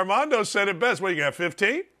this year. Armando said it best. What, you going to have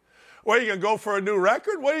 15? What, are you going to go for a new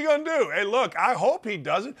record? What are you going to do? Hey, look, I hope he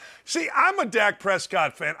doesn't. See, I'm a Dak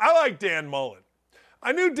Prescott fan. I like Dan Mullen.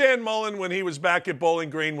 I knew Dan Mullen when he was back at Bowling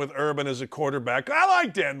Green with Urban as a quarterback. I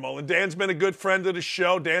like Dan Mullen. Dan's been a good friend of the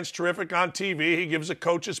show. Dan's terrific on TV. He gives a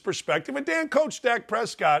coach's perspective. And Dan coached Dak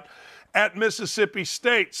Prescott at Mississippi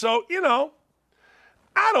State. So,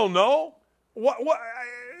 I don't know.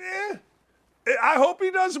 I hope he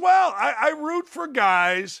does well. I root for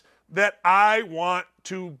guys that I want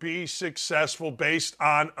to be successful based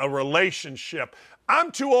on a relationship.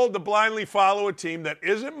 I'm too old to blindly follow a team that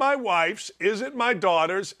isn't my wife's, isn't my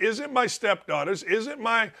daughter's, isn't my stepdaughter's, isn't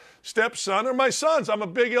my stepson or my son's. I'm a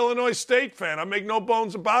big Illinois State fan. I make no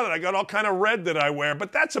bones about it. I got all kind of red that I wear,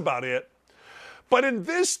 but that's about it. But in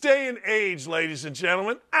this day and age, ladies and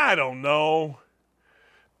gentlemen, I don't know.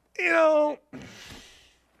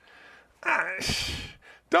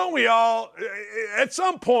 Don't we all, at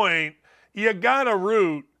some point, you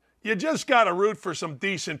just got to root for some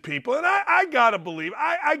decent people. And I got to believe,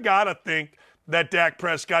 I got to think that Dak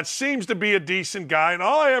Prescott seems to be a decent guy. And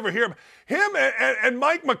all I ever hear, him and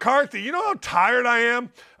Mike McCarthy, you know how tired I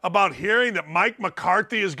am about hearing that Mike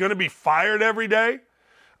McCarthy is going to be fired every day?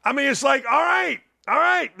 I mean, it's like, all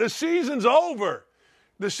right, the season's over.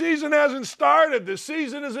 The season hasn't started. The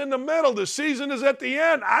season is in the middle. The season is at the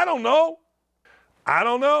end. I don't know.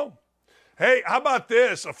 Hey, how about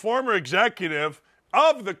this? A former executive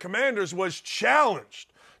of the Commanders was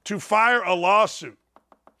challenged to file a lawsuit.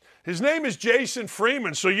 His name is Jason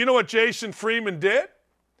Freeman. So you know what Jason Freeman did?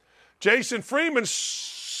 Jason Freeman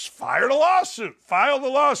filed a lawsuit,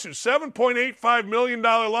 $7.85 million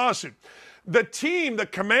lawsuit. The team, the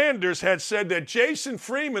Commanders, had said that Jason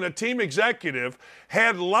Freeman, a team executive,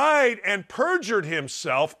 had lied and perjured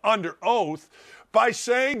himself under oath by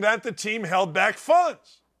saying that the team held back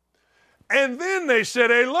funds. And then they said,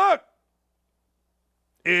 hey, look,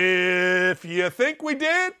 if you think we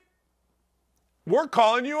did, we're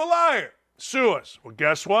calling you a liar. Sue us. Well,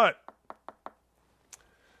 guess what?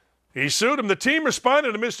 He sued him. The team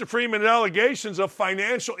responded to Mr. Freeman's allegations of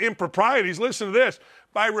financial improprieties, listen to this,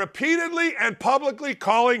 by repeatedly and publicly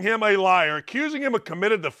calling him a liar, accusing him of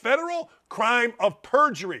committing the federal crime of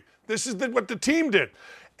perjury. This is what the team did.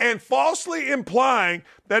 And falsely implying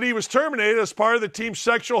that he was terminated as part of the team's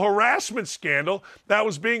sexual harassment scandal that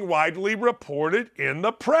was being widely reported in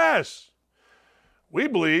the press. We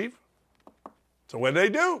believe. So what did they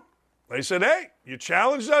do? They said, hey, you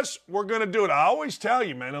challenged us, we're going to do it. I always tell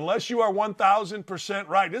you, man, unless you are 1,000%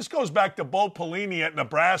 right. This goes back to Bo Pelini at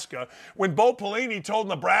Nebraska. When Bo Pelini told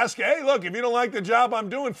Nebraska, hey, look, if you don't like the job I'm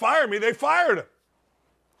doing, fire me, they fired him.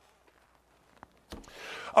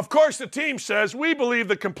 Of course, the team says, we believe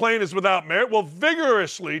the complaint is without merit. We'll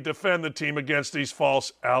vigorously defend the team against these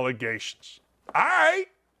false allegations. All right.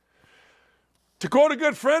 To quote a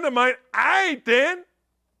good friend of mine, all right then.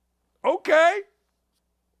 Okay.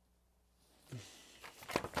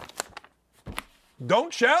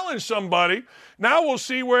 Don't challenge somebody. Now we'll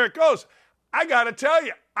see where it goes. I got to tell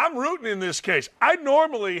you, I'm rooting in this case. I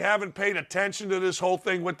normally haven't paid attention to this whole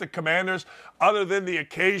thing with the Commanders other than the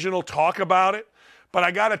occasional talk about it. But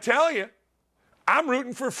I got to tell you, I'm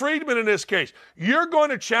rooting for Friedman in this case. You're going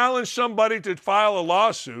to challenge somebody to file a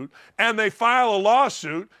lawsuit, and they file a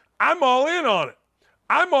lawsuit. I'm all in on it.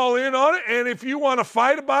 And if you want to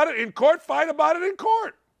fight about it in court, fight about it in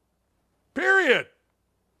court. Period.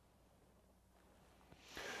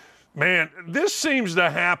 Man, this seems to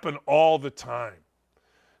happen all the time.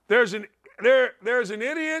 There's an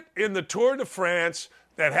idiot in the Tour de France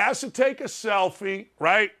that has to take a selfie,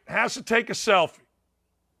 right?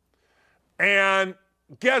 And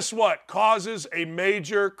guess what? Causes a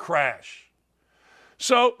major crash.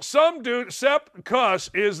 So some dude, Sepp Kuss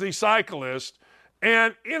is the cyclist,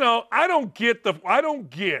 and, I don't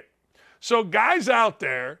get. So guys out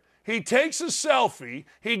there, he takes a selfie,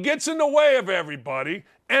 he gets in the way of everybody,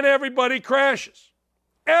 and everybody crashes.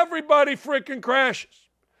 Everybody freaking crashes.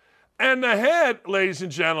 And the head, ladies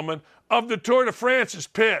and gentlemen, of the Tour de France is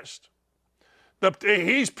pissed.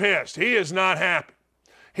 He's pissed. He is not happy.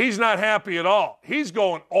 He's not happy at all. He's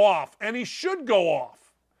going off, and he should go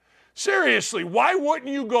off. Seriously, why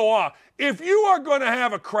wouldn't you go off? If you are going to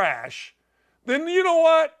have a crash, then you know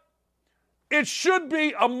what? It should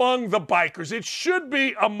be among the bikers. It should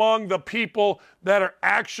be among the people that are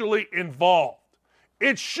actually involved.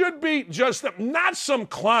 It should be just not some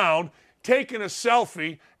clown taking a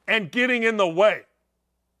selfie and getting in the way.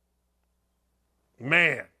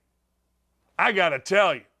 Man, I got to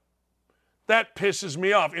tell you, that pisses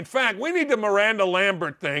me off. In fact, we need the Miranda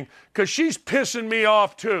Lambert thing because she's pissing me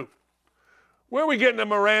off too. Where are we getting the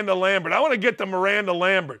Miranda Lambert? I want to get the Miranda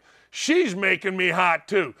Lambert. She's making me hot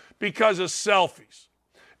too because of selfies.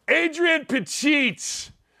 Adrian Petit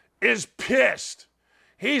is pissed.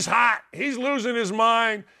 He's hot. He's losing his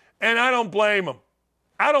mind, and I don't blame him.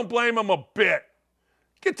 I don't blame him a bit.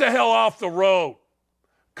 Get the hell off the road.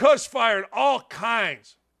 Kuss fired all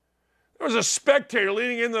kinds. There was a spectator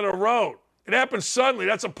leading into the road. It happened suddenly.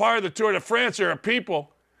 That's a part of the Tour de France. There are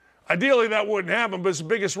people. Ideally, that wouldn't happen, but it's the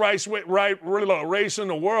biggest race in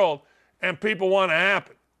the world, and people want to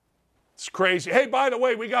happen. It's crazy. Hey, by the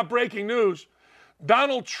way, we got breaking news.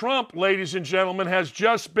 Donald Trump, ladies and gentlemen, has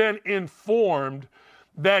just been informed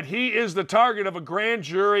that he is the target of a grand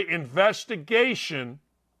jury investigation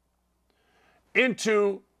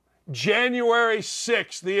into January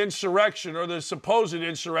 6th, the insurrection, or the supposed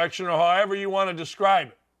insurrection, or however you want to describe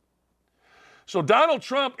it. So Donald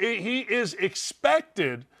Trump, he is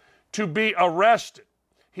expected to be arrested.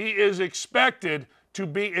 He is expected to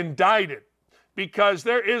be indicted because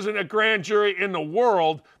there isn't a grand jury in the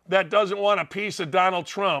world that doesn't want a piece of Donald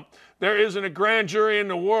Trump. There isn't a grand jury in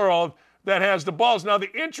the world that has the balls. Now,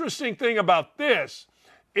 the interesting thing about this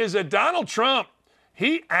is that Donald Trump,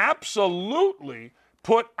 he absolutely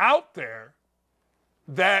put out there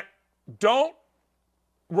that don't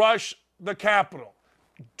rush the Capitol.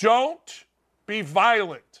 Don't be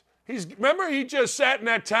violent. Remember, he just sat in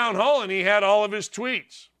that town hall and he had all of his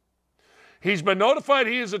tweets. He's been notified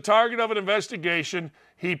he is a target of an investigation.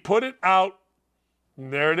 He put it out,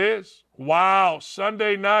 and there it is. Wow,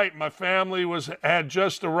 Sunday night, my family had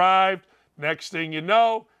just arrived. Next thing you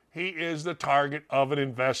know, he is the target of an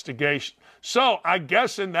investigation. So I'm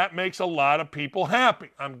guessing that makes a lot of people happy.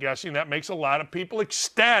 I'm guessing that makes a lot of people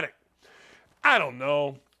ecstatic. I don't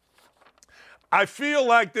know. I feel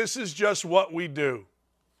like this is just what we do.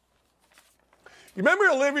 You remember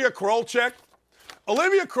Olivia Krolczyk?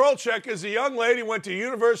 Olivia Krolczyk is a young lady who went to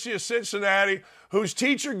University of Cincinnati whose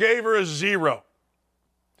teacher gave her a 0.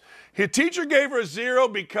 Her teacher gave her a 0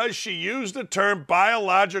 because she used the term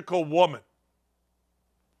biological woman.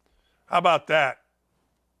 How about that?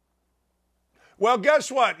 Well,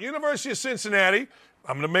 guess what? University of Cincinnati,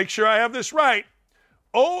 I'm going to make sure I have this right,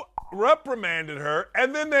 reprimanded her,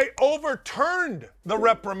 and then they overturned the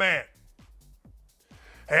reprimand.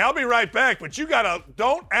 Hey, I'll be right back, but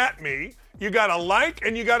don't at me. You got to like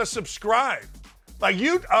and you got to subscribe. Like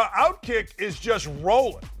Outkick is just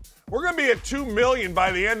rolling. We're going to be at 2 million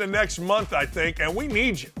by the end of next month, I think, and we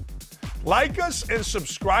need you. Like us and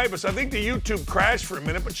subscribe us. I think the YouTube crashed for a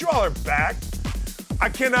minute, but you all are back. I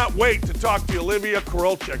cannot wait to talk to Olivia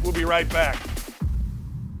Krolczyk. We'll be right back.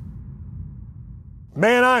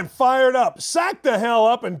 Man, I'm fired up. Sack the hell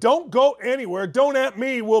up and don't go anywhere. Don't at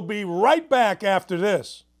me. We'll be right back after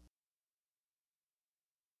this.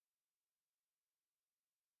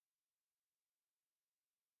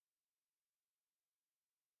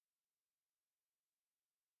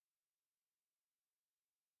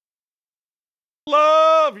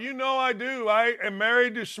 Love, you know I do. I am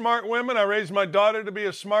married to smart women. I raised my daughter to be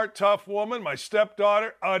a smart, tough woman. My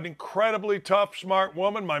stepdaughter, an incredibly tough, smart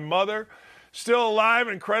woman. My mother, still alive,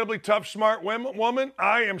 an incredibly tough, smart woman.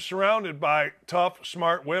 I am surrounded by tough,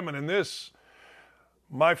 smart women. And this,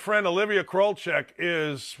 my friend Olivia Krolczyk,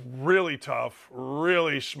 is really tough,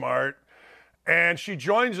 really smart. And she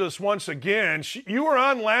joins us once again. You were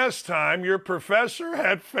on last time. Your professor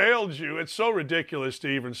had failed you. It's so ridiculous to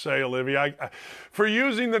even say, Olivia, for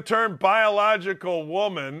using the term biological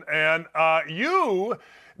woman. And you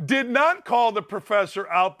did not call the professor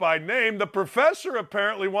out by name. The professor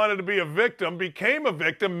apparently wanted to be a victim, became a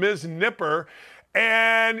victim, Ms. Nipper.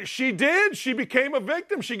 And she did. She became a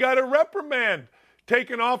victim. She got a reprimand.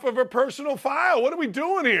 taken off of her personal file. What are we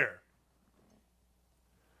doing here?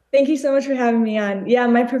 Thank you so much for having me on. Yeah,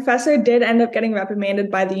 my professor did end up getting reprimanded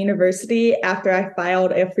by the university after I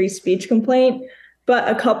filed a free speech complaint. But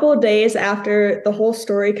a couple of days after the whole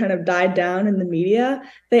story kind of died down in the media,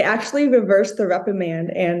 they actually reversed the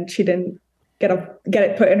reprimand and she didn't get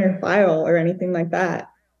it put in her file or anything like that.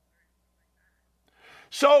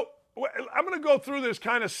 So I'm going to go through this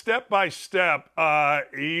kind of step by step.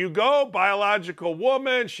 You go, biological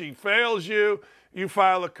woman, she fails you, you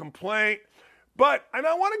file a complaint. And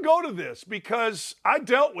I want to go to this because I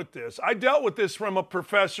dealt with this. I dealt with this from a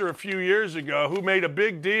professor a few years ago who made a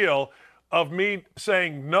big deal of me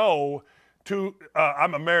saying no to,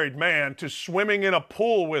 I'm a married man, to swimming in a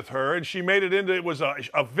pool with her, and she made it into, it was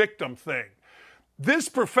a victim thing. This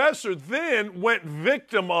professor then went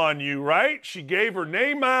victim on you, right? She gave her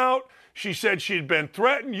name out. She said she'd been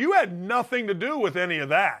threatened. You had nothing to do with any of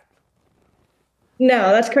that.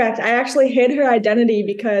 No, that's correct. I actually hid her identity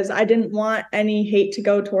because I didn't want any hate to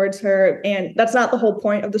go towards her. And that's not the whole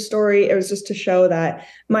point of the story. It was just to show that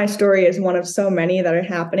my story is one of so many that are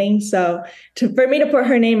happening. So for me to put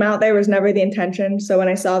her name out there was never the intention. So when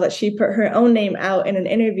I saw that she put her own name out in an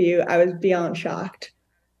interview, I was beyond shocked.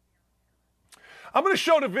 I'm going to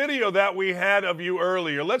show the video that we had of you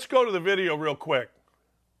earlier. Let's go to the video real quick.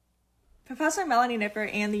 Professor Melanie Nipper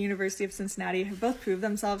and the University of Cincinnati have both proved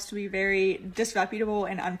themselves to be very disreputable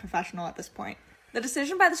and unprofessional at this point. The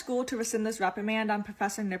decision by the school to rescind this reprimand on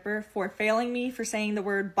Professor Nipper for failing me for saying the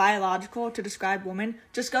word biological to describe woman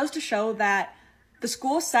just goes to show that the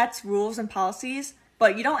school sets rules and policies,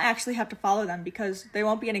 but you don't actually have to follow them because there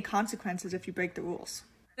won't be any consequences if you break the rules.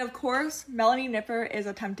 And of course, Melanie Nipper is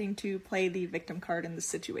attempting to play the victim card in this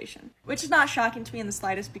situation, which is not shocking to me in the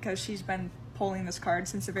slightest because she's been pulling this card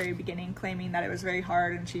since the very beginning, claiming that it was very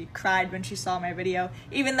hard and she cried when she saw my video,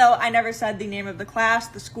 even though I never said the name of the class,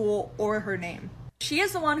 the school, or her name. She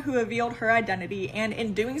is the one who revealed her identity, and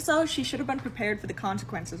in doing so, she should have been prepared for the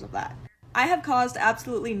consequences of that. I have caused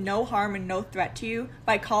absolutely no harm and no threat to you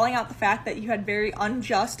by calling out the fact that you had very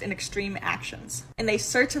unjust and extreme actions, and they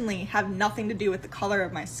certainly have nothing to do with the color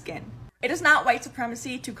of my skin. It is not white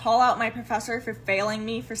supremacy to call out my professor for failing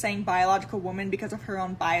me for saying biological woman because of her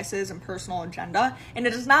own biases and personal agenda, and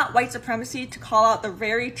it is not white supremacy to call out the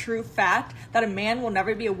very true fact that a man will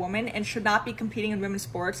never be a woman and should not be competing in women's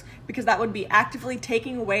sports because that would be actively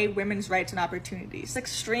taking away women's rights and opportunities. It's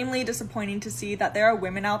extremely disappointing to see that there are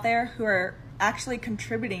women out there who are actually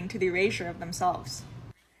contributing to the erasure of themselves.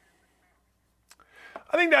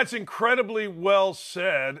 I think that's incredibly well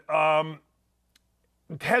said.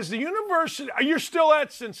 Has the university, you're still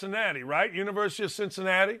at Cincinnati, right? University of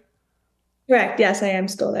Cincinnati? Correct. Yes, I am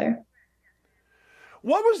still there.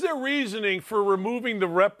 What was their reasoning for removing the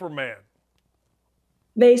reprimand?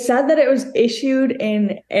 They said that it was issued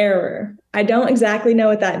in error. I don't exactly know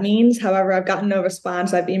what that means. However, I've gotten no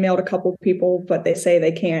response. I've emailed a couple people, but they say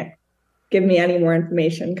they can't give me any more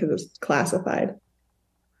information because it's classified.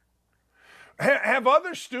 Have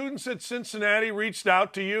other students at Cincinnati reached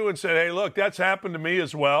out to you and said, hey, look, that's happened to me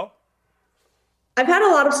as well? I've had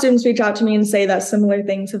a lot of students reach out to me and say that similar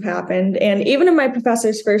things have happened. And even in my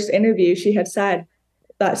professor's first interview, she had said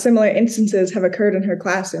that similar instances have occurred in her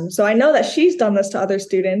classroom. So I know that she's done this to other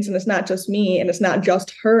students, and it's not just me, and it's not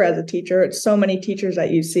just her as a teacher. It's so many teachers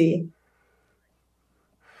that you see.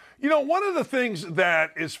 You know, one of the things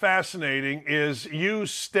that is fascinating is you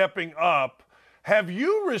stepping up. Have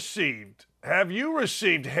you received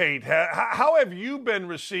hate? How have you been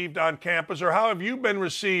received on campus, or how have you been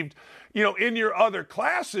received, you know, in your other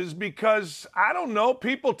classes? Because I don't know,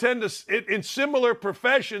 people tend to, in similar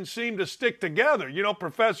professions, seem to stick together. You know,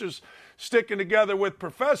 professors sticking together with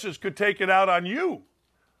professors could take it out on you.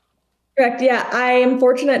 Correct. Yeah, I am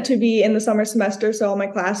fortunate to be in the summer semester, so all my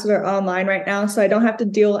classes are online right now, so I don't have to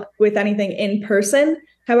deal with anything in person.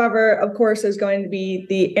 However, of course, there's going to be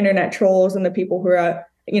the internet trolls and the people who are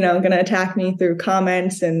going to attack me through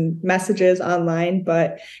comments and messages online,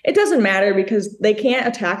 but it doesn't matter because they can't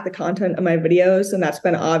attack the content of my videos, and that's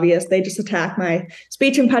been obvious. They just attack my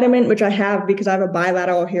speech impediment, which I have because I have a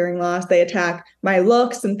bilateral hearing loss. They attack my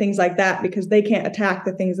looks and things like that because they can't attack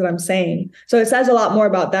the things that I'm saying. So it says a lot more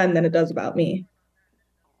about them than it does about me.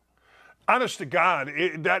 Honest to God,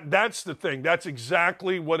 that's the thing. That's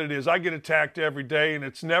exactly what it is. I get attacked every day, and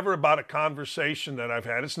it's never about a conversation that I've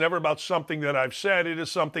had. It's never about something that I've said. It is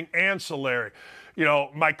something ancillary. You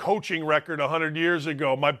know, my coaching record 100 years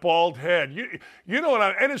ago, my bald head. You know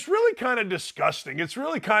what and it's really kind of disgusting. It's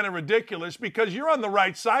really kind of ridiculous because you're on the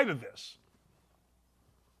right side of this.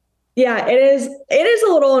 Yeah, it is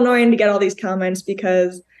a little annoying to get all these comments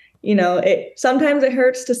because Sometimes it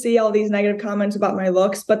hurts to see all these negative comments about my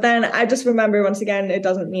looks, but then I just remember, once again, it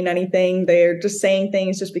doesn't mean anything. They're just saying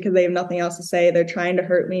things just because they have nothing else to say. They're trying to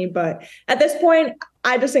hurt me. But at this point,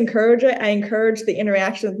 I just encourage it. I encourage the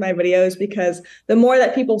interaction with my videos, because the more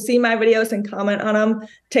that people see my videos and comment on them,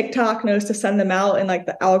 TikTok knows to send them out in like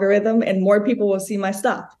the algorithm, and more people will see my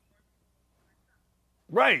stuff.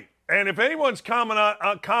 Right. And if anyone's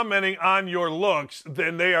commenting on your looks,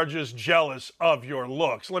 then they are just jealous of your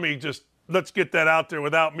looks. Let's get that out there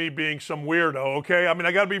without me being some weirdo, okay? I mean,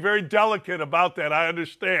 I got to be very delicate about that. I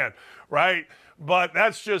understand, right? But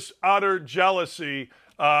that's just utter jealousy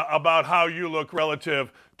about how you look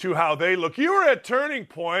relative to how they look. You were at Turning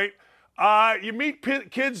Point. You meet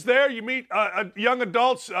kids there. You meet young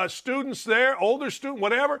adults, students there, older students,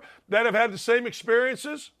 whatever, that have had the same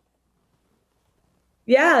experiences.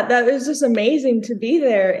 Yeah, that was just amazing to be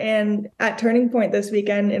there and at Turning Point this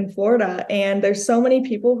weekend in Florida. And there's so many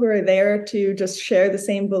people who are there to just share the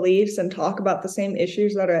same beliefs and talk about the same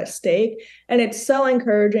issues that are at stake. And it's so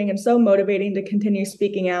encouraging and so motivating to continue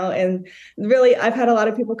speaking out. And really, I've had a lot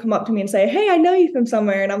of people come up to me and say, "Hey, I know you from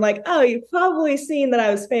somewhere." And I'm like, "Oh, you've probably seen that I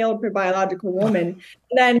was failed for biological woman."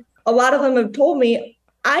 And then a lot of them have told me,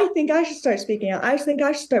 "I think I should start speaking out. I think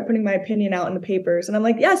I should start putting my opinion out in the papers." And I'm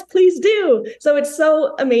like, "Yes, please do." So it's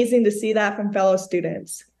so amazing to see that from fellow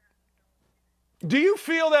students. Do you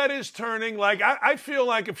feel that is turning? Like, I feel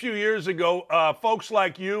like a few years ago, folks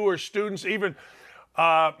like you or students, even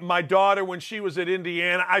my daughter when she was at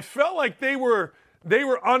Indiana, I felt like they were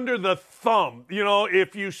under the thumb.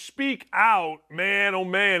 If you speak out, man, oh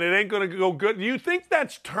man, it ain't going to go good. Do you think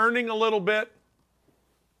that's turning a little bit?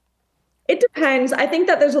 It depends. I think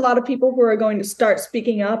that there's a lot of people who are going to start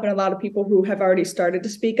speaking up, and a lot of people who have already started to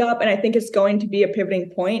speak up. And I think it's going to be a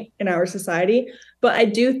pivoting point in our society. But I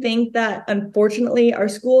do think that, unfortunately, our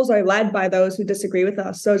schools are led by those who disagree with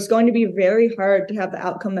us. So it's going to be very hard to have the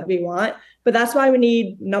outcome that we want. But that's why we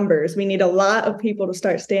need numbers. We need a lot of people to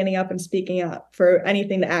start standing up and speaking up for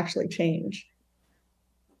anything to actually change.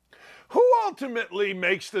 Who ultimately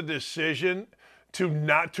makes the decision to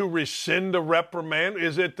not to rescind the reprimand?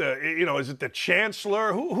 Is it the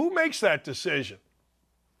chancellor? Who makes that decision?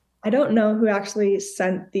 I don't know who actually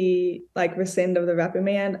sent the rescind of the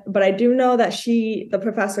reprimand, but I do know that the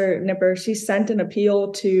professor Nipper, she sent an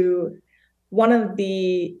appeal to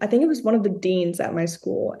I think it was one of the deans at my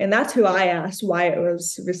school. And that's who I asked why it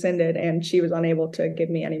was rescinded, and she was unable to give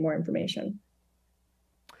me any more information.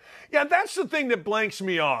 Yeah, that's the thing that blanks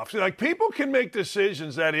me off. Like, people can make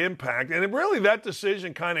decisions that impact, and really that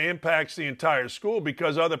decision kind of impacts the entire school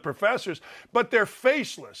because other professors, but they're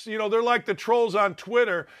faceless. They're like the trolls on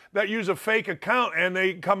Twitter that use a fake account and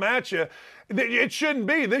they come at you. It shouldn't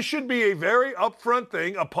be. This should be a very upfront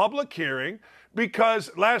thing, a public hearing, because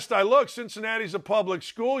last I looked, Cincinnati's a public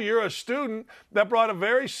school. You're a student that brought a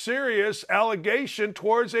very serious allegation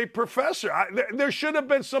towards a professor. There should have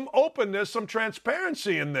been some openness, some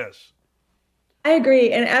transparency in this. I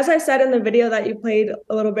agree. And as I said in the video that you played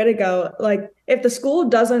a little bit ago, if the school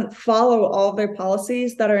doesn't follow all of their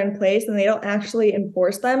policies that are in place and they don't actually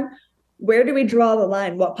enforce them, where do we draw the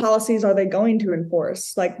line? What policies are they going to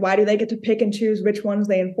enforce? Why do they get to pick and choose which ones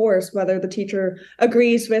they enforce, whether the teacher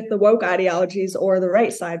agrees with the woke ideologies or the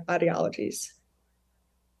right side ideologies?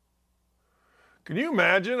 Can you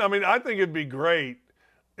imagine? I mean, I think it'd be great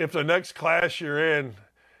if the next class you're in,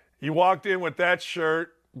 you walked in with that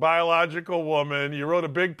shirt, biological woman, you wrote a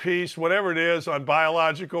big piece, whatever it is, on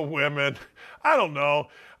biological women. I don't know.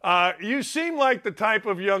 You seem like the type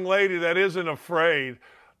of young lady that isn't afraid.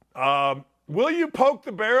 Will you poke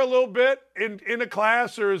the bear a little bit in a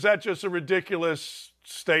class, or is that just a ridiculous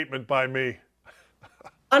statement by me?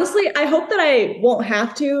 Honestly, I hope that I won't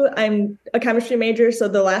have to. I'm a chemistry major, so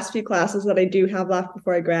the last few classes that I do have left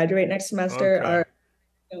before I graduate next semester are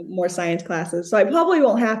more science classes. So I probably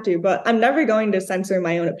won't have to, but I'm never going to censor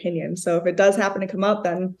my own opinion. So if it does happen to come up,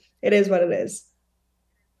 then it is what it is.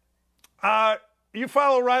 You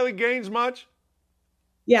follow Riley Gaines much?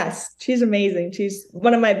 Yes, she's amazing. She's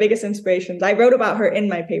one of my biggest inspirations. I wrote about her in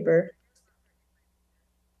my paper.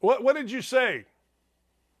 What did you say?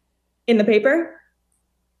 In the paper?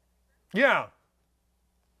 Yeah.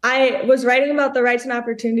 I was writing about the rights and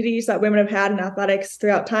opportunities that women have had in athletics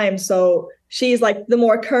throughout time. So she's the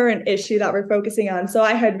more current issue that we're focusing on. So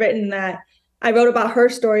I had written that I wrote about her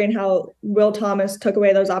story and how Will Thomas took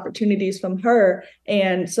away those opportunities from her.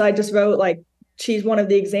 And so I just wrote she's one of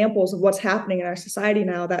the examples of what's happening in our society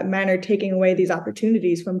now, that men are taking away these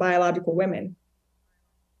opportunities from biological women.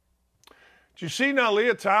 Do you see now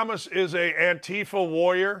Leah Thomas is a Antifa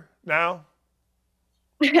warrior now?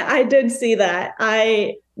 I did see that.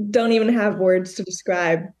 I don't even have words to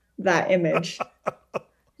describe that image.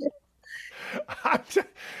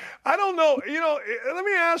 I don't know. Let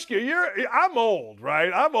me ask you. I'm old,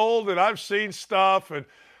 right? I'm old, and I've seen stuff, and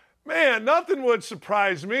man, nothing would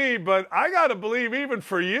surprise me. But I got to believe, even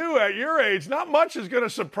for you at your age, not much is going to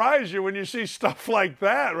surprise you when you see stuff like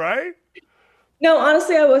that, right? No,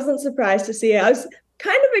 honestly, I wasn't surprised to see it. I was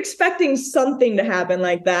kind of expecting something to happen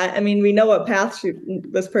like that. I mean, we know what path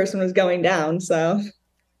this person was going down, so.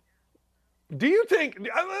 Do you think?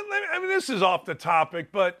 I mean, this is off the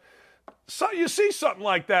topic, but. So you see something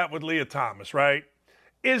like that with Leah Thomas, right?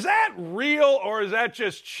 Is that real, or is that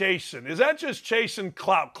just chasing? Is that just chasing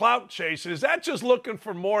clout chasing? Is that just looking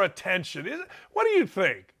for more attention? What do you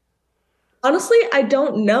think? Honestly, I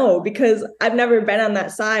don't know, because I've never been on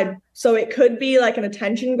that side. So it could be like an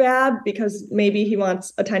attention grab, because maybe he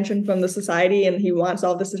wants attention from the society and he wants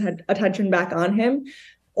all this attention back on him.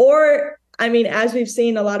 Or, I mean, as we've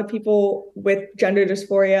seen, a lot of people with gender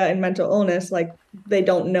dysphoria and mental illness, like, they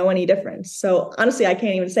don't know any difference. So honestly, I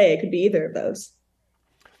can't even say. It could be either of those.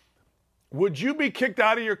 Would you be kicked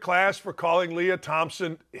out of your class for calling Leah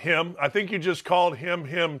Thompson him? I think you just called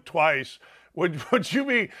him twice. Would you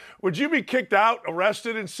be kicked out,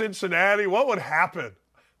 arrested in Cincinnati? What would happen?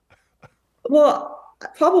 Well,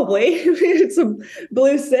 probably. It's a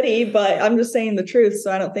blue city, but I'm just saying the truth.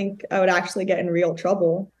 So I don't think I would actually get in real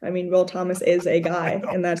trouble. I mean, Will Thomas is a guy,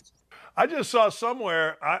 and that's. I just saw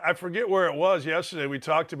somewhere, I forget where it was yesterday, we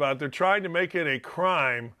talked about it. They're trying to make it a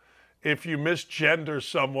crime if you misgender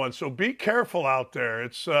someone. So be careful out there.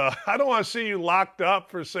 It's I don't want to see you locked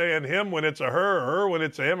up for saying him when it's a her, or her when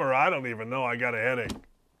it's a him, or I don't even know. I got a headache.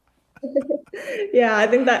 Yeah, I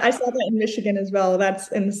think that I saw that in Michigan as well. That's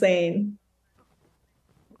insane.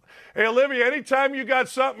 Hey, Olivia, anytime you got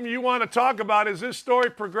something you want to talk about as this story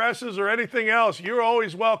progresses or anything else, you're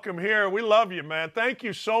always welcome here. We love you, man. Thank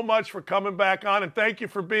you so much for coming back on, and thank you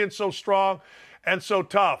for being so strong and so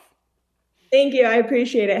tough. Thank you. I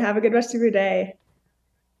appreciate it. Have a good rest of your day.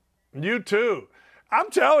 You too. I'm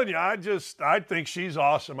telling you, I think she's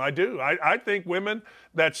awesome. I do. I think women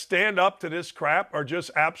that stand up to this crap are just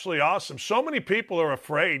absolutely awesome. So many people are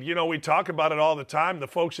afraid. You know, we talk about it all the time, the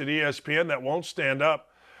folks at ESPN that won't stand up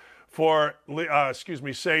for,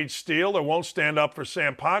 Sage Steele, or won't stand up for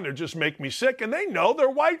Sam Ponder, just make me sick. And they know they're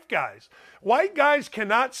white guys. White guys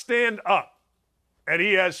cannot stand up at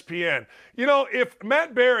ESPN. You know, if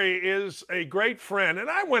Matt Berry is a great friend, and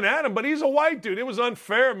I went at him, but he's a white dude. It was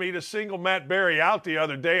unfair of me to single Matt Berry out the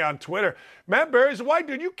other day on Twitter. Matt Berry's a white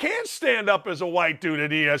dude. You can't stand up as a white dude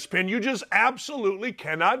at ESPN. You just absolutely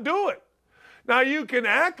cannot do it. Now, you can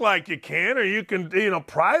act like you can, or you can,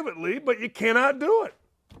 privately, but you cannot do it.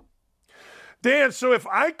 Dan, so if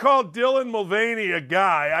I called Dylan Mulvaney a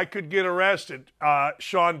guy, I could get arrested.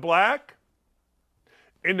 Sean Black,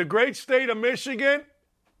 in the great state of Michigan,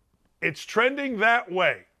 it's trending that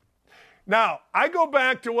way. Now, I go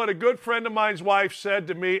back to what a good friend of mine's wife said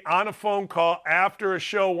to me on a phone call after a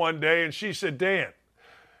show one day, and she said, Dan,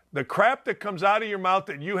 the crap that comes out of your mouth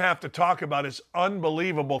that you have to talk about is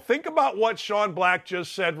unbelievable. Think about what Sean Black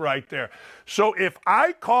just said right there. So if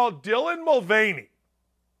I call Dylan Mulvaney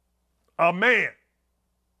a man,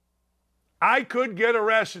 I could get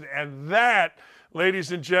arrested. And that,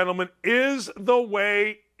 ladies and gentlemen, is the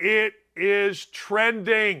way it is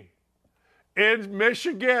trending in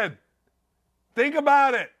Michigan. Think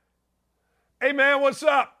about it. Hey, man, what's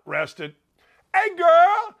up? Arrested. Hey,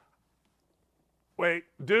 girl. Wait,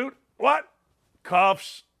 dude, what?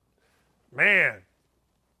 Cuffs. Man.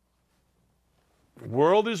 The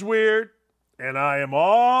world is weird, and I am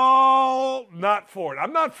all not for it.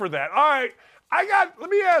 I'm not for that. All right. Let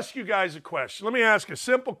me ask you guys a question. Let me ask a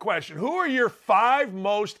simple question. Who are your 5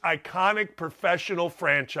 most iconic professional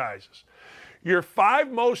franchises? Your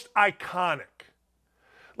 5 most iconic.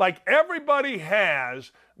 Like, everybody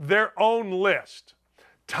has their own list.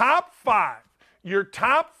 Top 5. Your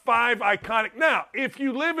top 5 iconic. Now, if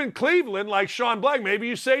you live in Cleveland like Sean Black, maybe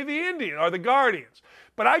you say the Indians or the Guardians.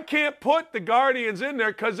 But I can't put the Guardians in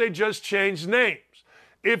there because they just changed names.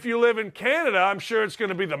 If you live in Canada, I'm sure it's going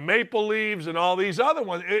to be the Maple Leaves and all these other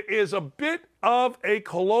ones. It is a bit of a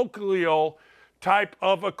colloquial type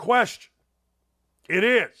of a question. It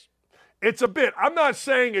is. It's a bit. I'm not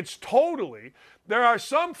saying it's totally. There are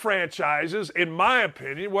some franchises, in my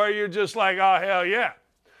opinion, where you're just like, oh, hell yeah.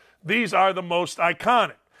 These are the most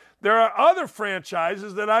iconic. There are other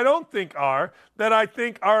franchises that I don't think are, that I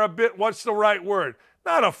think are a bit, what's the right word?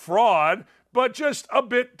 Not a fraud, but just a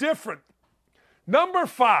bit different. Number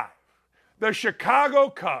 5, the Chicago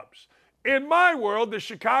Cubs. In my world, the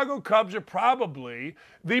Chicago Cubs are probably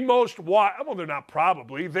the most watched, well, they're not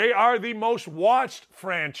probably, they are the most watched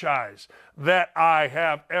franchise that I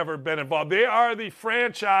have ever been involved. They are the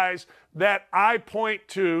franchise that I point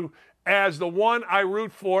to as the one I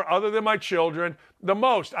root for, other than my children, the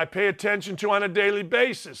most. I pay attention to on a daily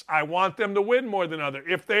basis. I want them to win more than others.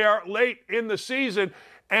 If they are late in the season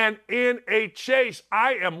and in a chase,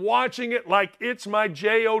 I am watching it like it's my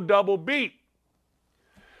J-O double beat.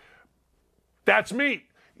 That's me.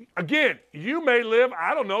 Again, you may live,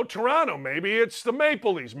 I don't know, Toronto. Maybe it's the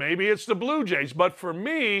Maple Leafs. Maybe it's the Blue Jays. But for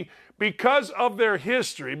me, because of their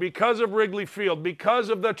history, because of Wrigley Field, because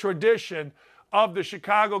of the tradition of the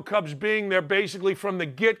Chicago Cubs being there basically from the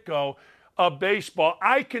get-go of baseball,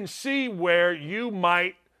 I can see where you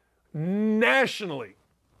might nationally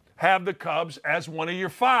have the Cubs as one of your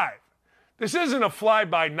five. This isn't a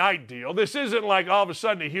fly-by-night deal. This isn't like all of a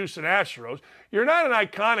sudden the Houston Astros. You're not an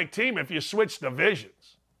iconic team if you switch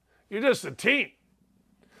divisions. You're just a team.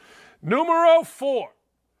 Numero 4,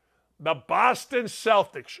 the Boston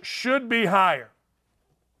Celtics should be higher.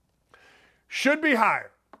 Should be higher.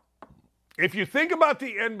 If you think about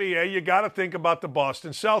the NBA, you got to think about the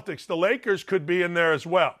Boston Celtics. The Lakers could be in there as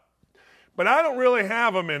well. But I don't really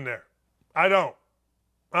have them in there. I don't.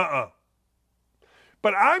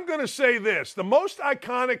 But I'm going to say this. The most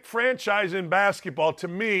iconic franchise in basketball to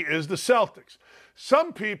me is the Celtics.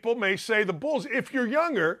 Some people may say the Bulls. If you're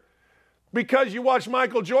younger, because you watch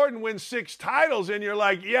Michael Jordan win 6 titles and you're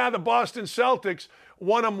like, yeah, the Boston Celtics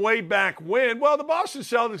won them way back when. Well, the Boston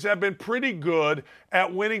Celtics have been pretty good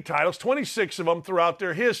at winning titles, 26 of them throughout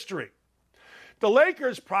their history. The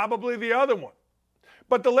Lakers, probably the other one.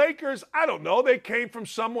 But the Lakers, I don't know, they came from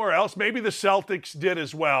somewhere else. Maybe the Celtics did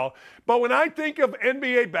as well. But when I think of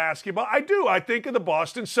NBA basketball, I think of the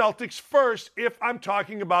Boston Celtics first if I'm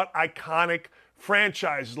talking about iconic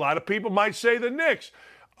franchises. A lot of people might say the Knicks.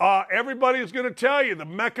 Everybody is going to tell you the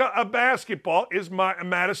mecca of basketball is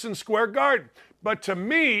Madison Square Garden. But to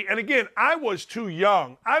me, and again, I was too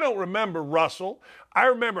young. I don't remember Russell. I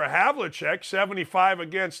remember Havlicek, 75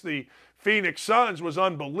 against the Phoenix Suns was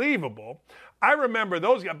unbelievable. I remember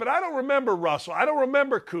those guys, but I don't remember Russell. I don't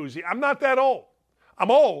remember Cousy. I'm not that old.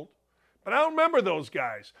 I'm old, but I don't remember those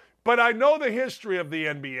guys. But I know the history of the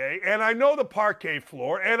NBA, and I know the parquet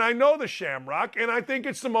floor, and I know the Shamrock, and I think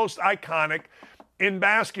it's the most iconic in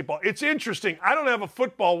basketball. It's interesting. I don't have a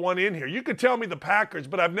football one in here. You could tell me the Packers,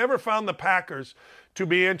 but I've never found the Packers to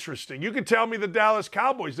be interesting. You could tell me the Dallas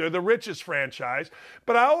Cowboys. They're the richest franchise,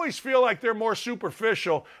 but I always feel like they're more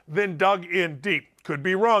superficial than dug in deep. Could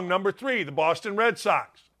be wrong. Number 3, the Boston Red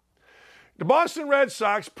Sox. The Boston Red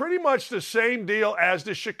Sox, pretty much the same deal as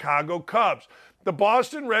the Chicago Cubs. The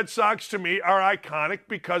Boston Red Sox, to me, are iconic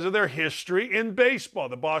because of their history in baseball.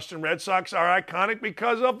 The Boston Red Sox are iconic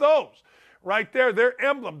because of those. Right there, their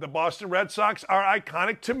emblem. The Boston Red Sox are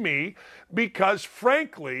iconic to me because,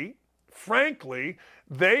 frankly,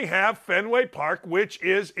 they have Fenway Park, which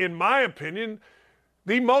is, in my opinion,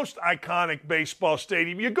 the most iconic baseball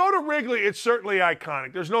stadium. You go to Wrigley, it's certainly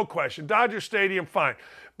iconic. There's no question. Dodger Stadium, fine.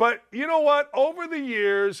 But you know what? Over the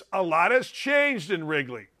years, a lot has changed in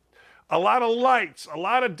Wrigley. A lot of lights, a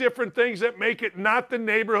lot of different things that make it not the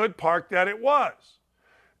neighborhood park that it was.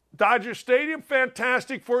 Dodger Stadium,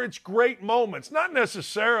 fantastic for its great moments. Not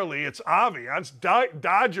necessarily its ambiance.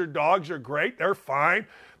 Dodger dogs are great. They're fine.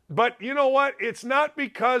 But you know what? It's not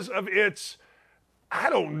because of its, I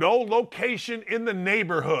don't know, location in the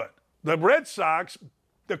neighborhood. The Red Sox,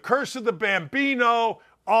 the curse of the Bambino,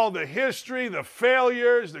 all the history, the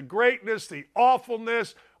failures, the greatness, the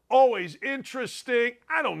awfulness, always interesting.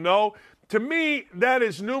 I don't know. To me, that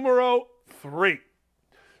is numero 3.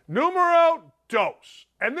 Numero 2.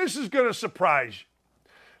 And this is going to surprise you.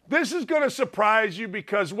 This is going to surprise you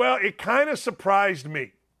because, well, it kind of surprised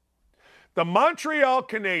me. The Montreal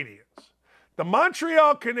Canadiens. The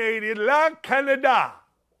Montreal Canadiens, La Canada.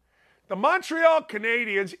 The Montreal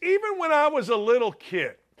Canadiens, even when I was a little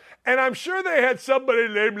kid, and I'm sure they had somebody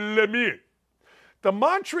named Lemieux. The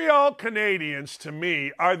Montreal Canadiens, to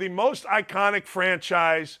me, are the most iconic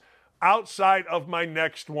franchise outside of my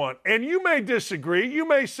next one. And you may disagree. You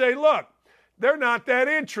may say, look, they're not that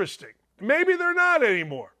interesting. Maybe they're not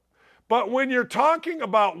anymore. But when you're talking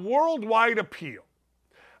about worldwide appeal,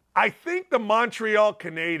 I think the Montreal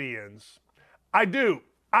Canadiens, I do.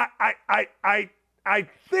 I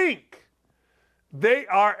think they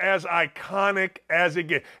are as iconic as it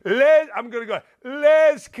gets. I'm going to go,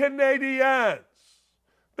 Les Canadiens,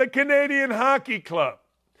 the Canadian Hockey Club.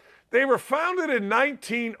 They were founded in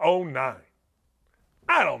 1909.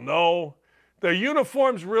 I don't know. The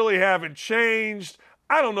uniforms really haven't changed.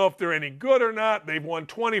 I don't know if they're any good or not. They've won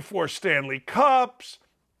 24 Stanley Cups.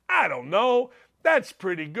 I don't know. That's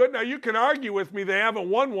pretty good. Now, you can argue with me they haven't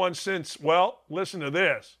won one since, well, listen to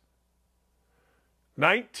this,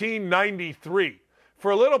 1993.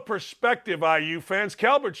 For a little perspective, IU fans,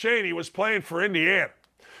 Calbert Cheney was playing for Indiana.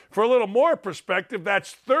 For a little more perspective,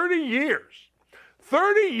 that's 30 years.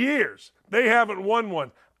 30 years they haven't won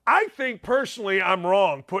one. I think personally I'm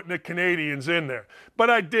wrong putting the Canadians in there, but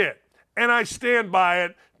I did. And I stand by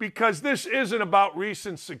it because this isn't about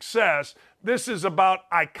recent success. This is about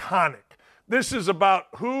iconic. This is about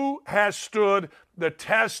who has stood the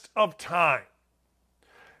test of time.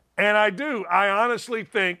 And I honestly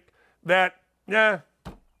think that,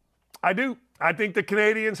 I do. I think the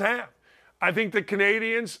Canadians have. I think the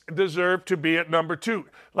Canadians deserve to be at number 2.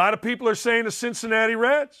 A lot of people are saying the Cincinnati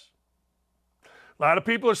Reds. A lot of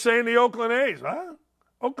people are saying the Oakland A's.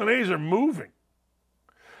 Oakland A's are moving.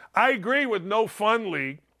 I agree with No Fun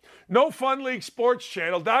League. No Fun League Sports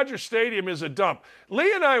Channel. Dodger Stadium is a dump.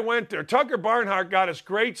 Lee and I went there. Tucker Barnhart got us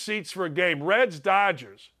great seats for a game. Reds,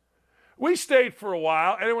 Dodgers. We stayed for a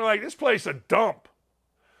while, and we're like, this place is a dump.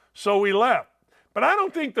 So we left. But I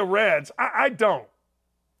don't think the Reds, I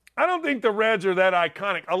don't think the Reds are that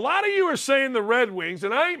iconic. A lot of you are saying the Red Wings,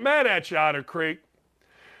 and I ain't mad at you, Otter Creek.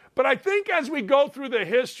 But I think as we go through the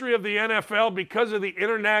history of the NFL, because of the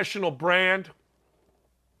international brand,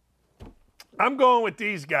 I'm going with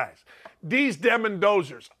these guys. These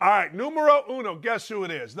Demondozers. All right, numero uno, guess who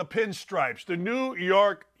it is? The Pinstripes, the New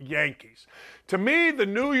York Yankees. To me, the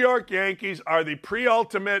New York Yankees are the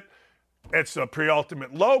pre-ultimate, it's the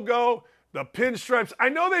pre-ultimate logo, the Pinstripes. I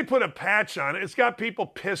know they put a patch on it. It's got people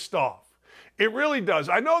pissed off. It really does.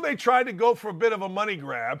 I know they tried to go for a bit of a money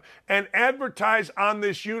grab and advertise on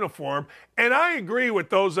this uniform, and I agree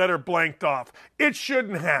with those that are blanked off. It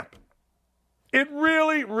shouldn't happen. It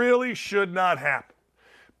really, really should not happen.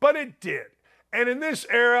 But it did. And in this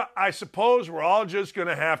era, I suppose we're all just going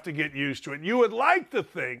to have to get used to it. You would like to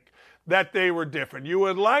think that they were different. You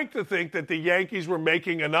would like to think that the Yankees were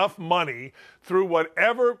making enough money through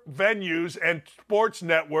whatever venues and sports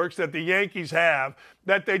networks that the Yankees have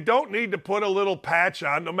that they don't need to put a little patch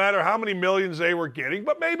on no matter how many millions they were getting.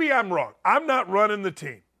 But maybe I'm wrong. I'm not running the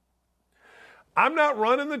team. I'm not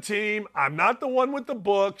running the team. I'm not the one with the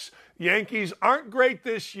books. Yankees aren't great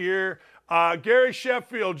this year. Gary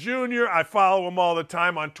Sheffield Jr., I follow him all the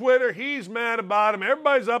time on Twitter. He's mad about him.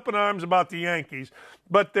 Everybody's up in arms about the Yankees.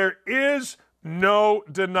 But there is no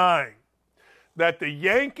denying that the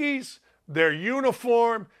Yankees, their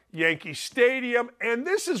uniform, Yankee Stadium, and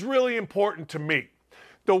this is really important to me,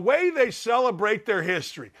 the way they celebrate their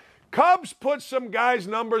history. Cubs put some guys'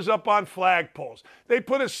 numbers up on flagpoles. They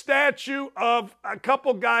put a statue of a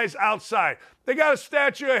couple guys outside. They got a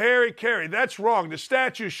statue of Harry Carey. That's wrong. The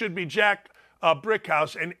statue should be Jack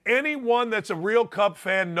Brickhouse, and anyone that's a real Cub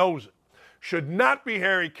fan knows it. Should not be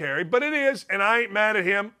Harry Carey, but it is, and I ain't mad at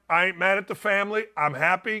him. I ain't mad at the family. I'm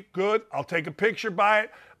happy, good. I'll take a picture by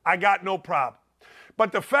it. I got no problem.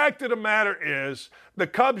 But the fact of the matter is, the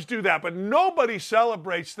Cubs do that, but nobody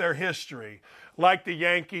celebrates their history like the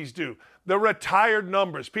Yankees do. The retired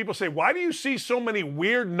numbers. People say, why do you see so many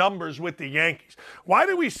weird numbers with the Yankees? Why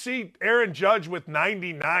do we see Aaron Judge with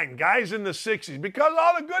 99, guys in the 60s? Because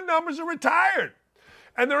all the good numbers are retired.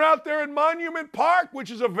 And they're out there in Monument Park,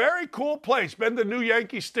 which is a very cool place. Been to new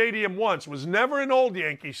Yankee Stadium once. Was never an old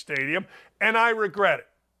Yankee Stadium, and I regret it.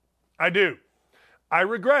 I do. I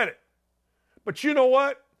regret it. But you know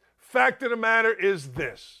what? Fact of the matter is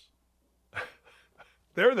this.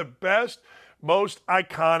 They're the best, most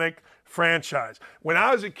iconic franchise. When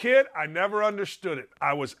I was a kid, I never understood it.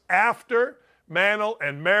 I was after Mantle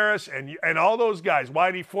and Maris and all those guys,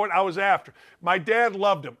 Whitey Ford, I was after. My dad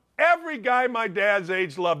loved them. Every guy my dad's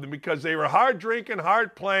age loved them because they were hard drinking,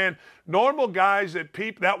 hard playing, normal guys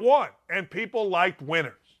that won, and people liked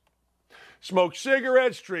winners. Smoke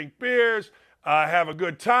cigarettes, drink beers, have a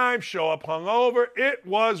good time, show up hungover. It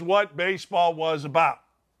was what baseball was about.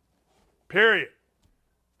 Period.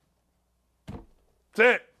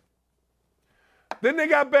 That's it. Then they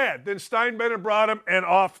got bad. Then Steinbrenner brought them, and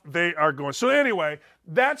off they are going. So anyway,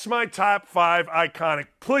 that's my top 5 iconic.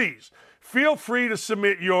 Please, feel free to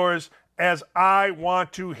submit yours as I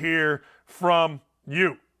want to hear from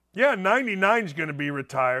you. Yeah, 99 is going to be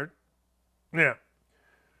retired. Yeah.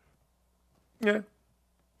 Yeah.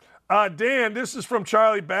 Dan, this is from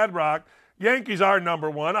Charlie Badrock. Yankees are number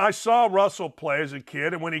 1. I saw Russell play as a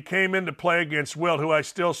kid, and when he came in to play against Wilt, who I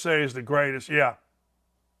still say is the greatest, yeah.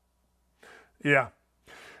 Yeah.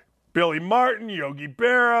 Billy Martin, Yogi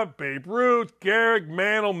Berra, Babe Ruth, Garrick,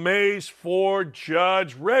 Mantle, Mays, Ford,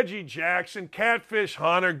 Judge, Reggie Jackson, Catfish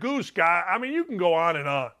Hunter, Goose Guy. I mean, you can go on and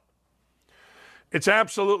on. It's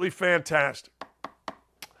absolutely fantastic.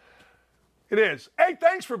 It is. Hey,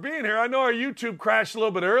 thanks for being here. I know our YouTube crashed a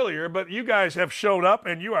little bit earlier, but you guys have showed up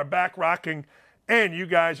and you are back rocking and you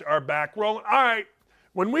guys are back rolling. All right,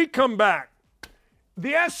 when we come back,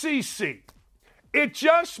 the SEC, it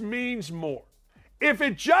just means more. If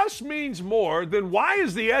it just means more, then why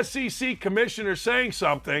is the SEC commissioner saying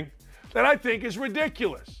something that I think is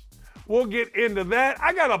ridiculous? We'll get into that.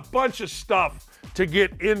 I got a bunch of stuff to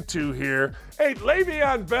get into here. Hey,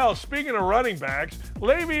 Le'Veon Bell, speaking of running backs,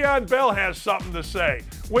 Le'Veon Bell has something to say.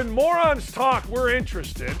 When morons talk, we're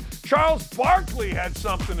interested. Charles Barkley had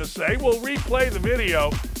something to say. We'll replay the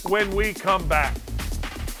video when we come back.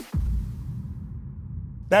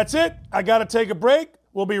 That's it. I got to take a break.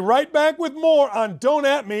 We'll be right back with more on Don't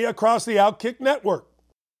At Me across the Outkick Network.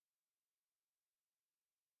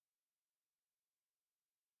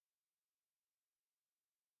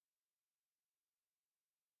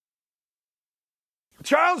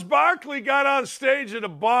 Charles Barkley got on stage at a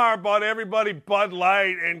bar, bought everybody Bud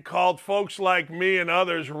Light, and called folks like me and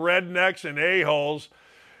others rednecks and a-holes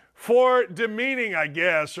for demeaning, I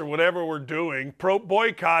guess, or whatever we're doing,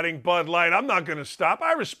 boycotting Bud Light. I'm not going to stop.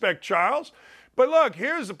 I respect Charles. But look,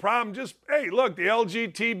 here's the problem. Just, hey, look, the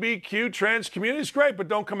LGBTQ trans community is great, but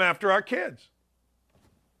don't come after our kids.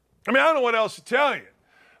 I mean, I don't know what else to tell you.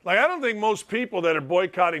 Like, I don't think most people that are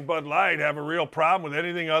boycotting Bud Light have a real problem with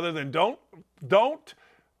anything other than don't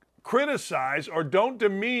criticize or don't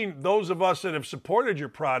demean those of us that have supported your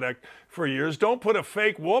product for years. Don't put a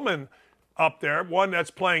fake woman up there, one that's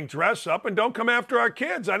playing dress up, and don't come after our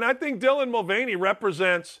kids. And I think Dylan Mulvaney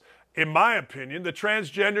represents, in my opinion, the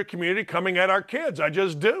transgender community coming at our kids. I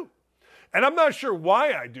just do. And I'm not sure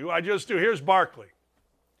why I do. I just do. Here's Barkley.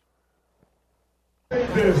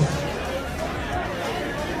 This.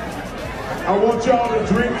 I want y'all to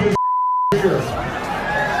drink this beer.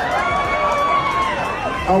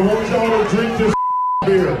 I want y'all to drink this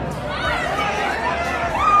beer.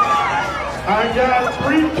 I got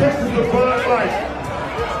 3 cases of Bud Light.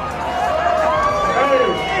 Hey,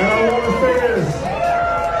 and I want to say this.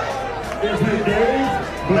 If you're gay,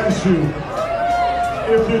 bless you.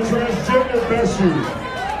 If you're transgender, bless you.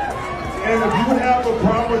 And if you have a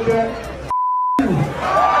problem with that,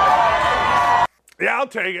 yeah, I'll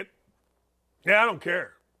take it. Yeah, I don't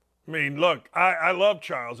care. I mean, look, I love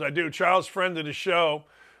Charles. I do. Charles, friend of the show,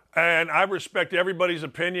 and I respect everybody's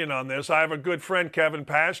opinion on this. I have a good friend, Kevin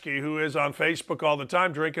Paskey, who is on Facebook all the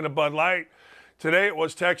time drinking a Bud Light. Today it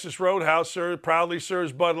was Texas Roadhouse proudly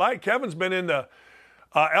serves Bud Light. Kevin's been in the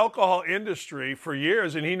alcohol industry for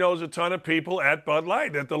years, and he knows a ton of people at Bud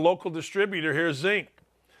Light, at the local distributor here, Zinc.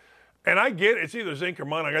 And I get it. It's either Zinc or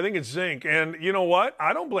Monarch. I think it's Zinc. And you know what?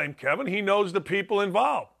 I don't blame Kevin. He knows the people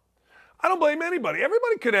involved. I don't blame anybody.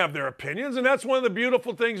 Everybody could have their opinions, and that's one of the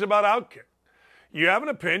beautiful things about Outkick. You have an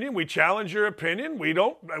opinion. We challenge your opinion.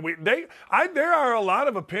 There are a lot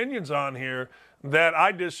of opinions on here that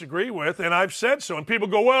I disagree with, and I've said so. And people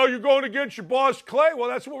go, well, you're going against your boss, Clay. Well,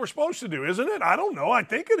 that's what we're supposed to do, isn't it? I don't know. I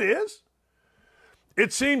think it is.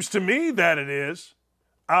 It seems to me that it is.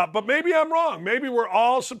 But maybe I'm wrong. Maybe we're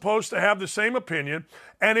all supposed to have the same opinion.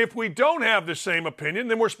 And if we don't have the same opinion,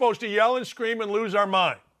 then we're supposed to yell and scream and lose our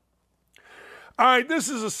mind. All right, this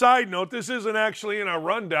is a side note. This isn't actually in our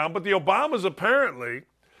rundown, but the Obamas apparently,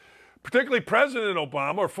 particularly President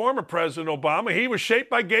Obama or former President Obama, he was shaped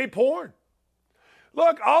by gay porn.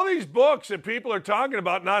 Look, all these books that people are talking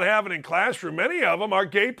about not having in classroom, many of them are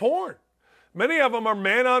gay porn. Many of them are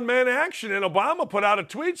man-on-man action, and Obama put out a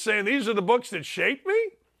tweet saying, these are the books that shaped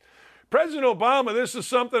me? President Obama, this is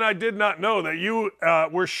something I did not know, that you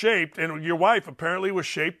were shaped, and your wife apparently was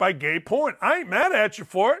shaped by gay porn. I ain't mad at you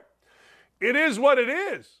for it. It is what it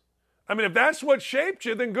is. I mean, if that's what shaped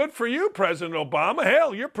you, then good for you, President Obama.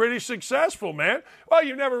 Hell, you're pretty successful, man. Well,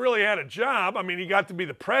 you never really had a job. I mean, you got to be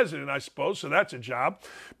the president, I suppose, so that's a job.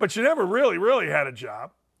 But you never really had a job.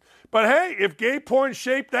 But hey, if gay porn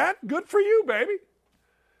shaped that, good for you, baby.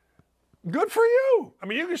 Good for you. I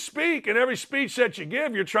mean, you can speak, and every speech that you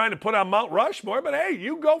give, you're trying to put on Mount Rushmore, but hey,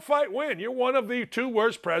 you go fight, win. You're one of the 2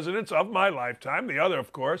 worst presidents of my lifetime. The other,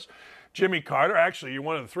 of course, Jimmy Carter. Actually, you're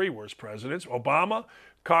one of the 3 worst presidents. Obama,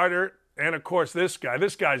 Carter, and of course this guy.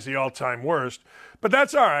 This guy's the all-time worst. But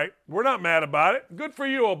that's all right. We're not mad about it. Good for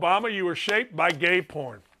you, Obama. You were shaped by gay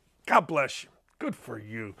porn. God bless you. Good for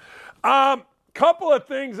you. Couple of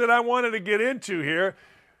things that I wanted to get into here.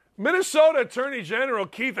 Minnesota Attorney General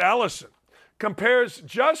Keith Ellison compares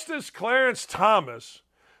Justice Clarence Thomas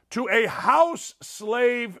to a house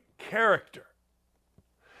slave character.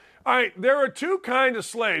 All right, there are two kinds of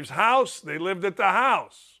slaves. House, they lived at the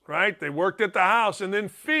house, right? They worked at the house. And then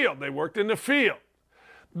field, they worked in the field.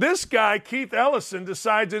 This guy, Keith Ellison,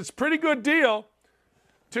 decides it's a pretty good deal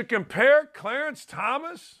to compare Clarence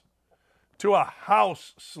Thomas to a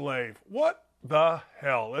house slave. What the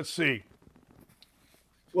hell? Let's see.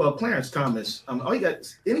 Well, Clarence Thomas, all you got,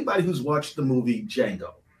 anybody who's watched the movie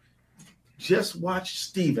Django, just watch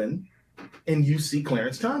Steven and you see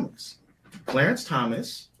Clarence Thomas. Clarence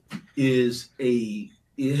Thomas has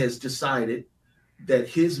decided that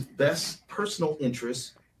his best personal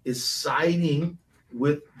interest is siding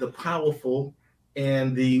with the powerful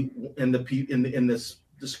and the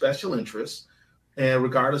special interests, and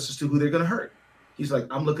regardless as to who they're going to hurt. He's like,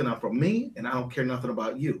 I'm looking out for me, and I don't care nothing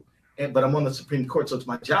about you. But I'm on the Supreme Court, so it's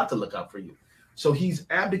my job to look out for you. So he's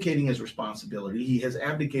abdicating his responsibility. He has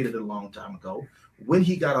abdicated a long time ago. When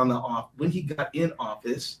he got in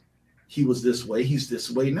office, he was this way. He's this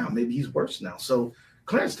way now. Maybe he's worse now. So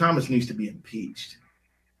Clarence Thomas needs to be impeached.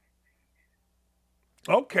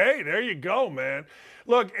 Okay, there you go, man.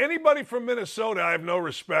 Look, anybody from Minnesota I have no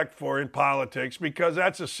respect for in politics because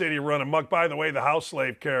that's a city run amok. By the way, the house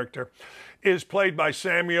slave character is played by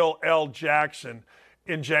Samuel L. Jackson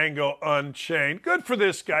in Django Unchained. Good for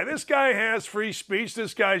this guy. This guy has free speech.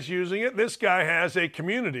 This guy's using it. This guy has a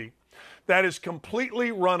community that is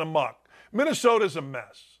completely run amok. Minnesota's a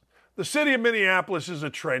mess. The city of Minneapolis is a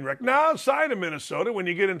train wreck. Now, outside of Minnesota, when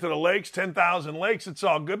you get into the lakes, 10,000 lakes, it's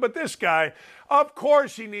all good. But this guy, of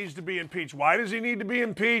course he needs to be impeached. Why does he need to be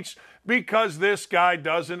impeached? Because this guy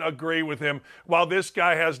doesn't agree with him, while this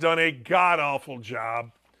guy has done a god-awful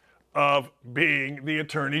job of being the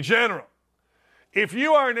Attorney General. If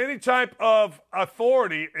you are in any type of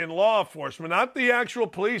authority in law enforcement, not the actual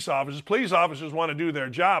police officers want to do their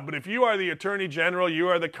job, but if you are the Attorney General, you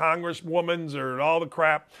are the Congresswoman's or all the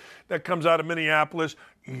crap that comes out of Minneapolis,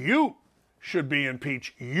 you should be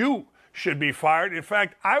impeached. You should be fired. In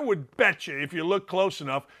fact, I would bet you, if you look close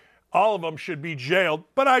enough, all of them should be jailed.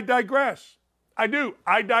 But I digress. I do.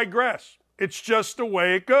 I digress. It's just the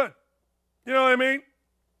way it goes. You know what I mean?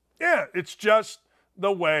 Yeah, it's just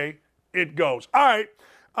the way it goes. All right,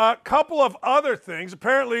 a couple of other things.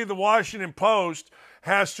 Apparently, the Washington Post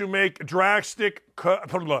has to make drastic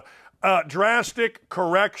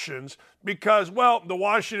corrections because, well, the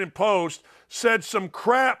Washington Post said some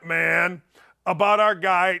crap, man, about our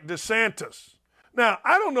guy DeSantis. Now,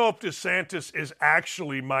 I don't know if DeSantis is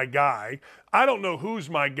actually my guy. I don't know who's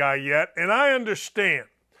my guy yet, and I understand.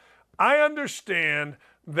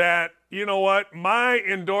 That, you know what, my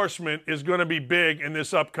endorsement is going to be big in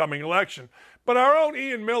this upcoming election. But our own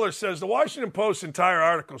Ian Miller says the Washington Post's entire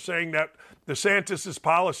article saying that DeSantis'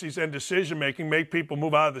 policies and decision-making make people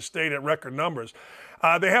move out of the state at record numbers.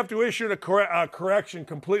 They have to issue a correction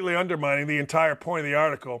completely undermining the entire point of the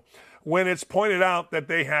article when it's pointed out that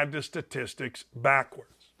they had the statistics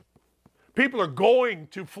backwards. People are going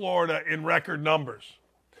to Florida in record numbers.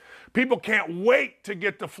 People can't wait to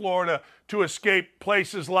get to Florida to escape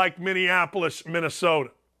places like Minneapolis,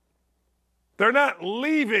 Minnesota. They're not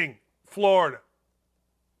leaving Florida.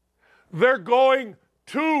 They're going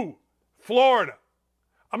to Florida.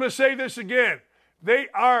 I'm going to say this again. They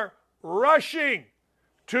are rushing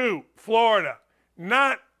to Florida,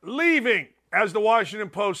 not leaving, as the Washington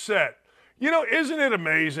Post said. You know, isn't it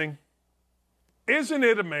amazing? Isn't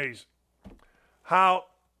it amazing how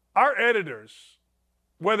our editors,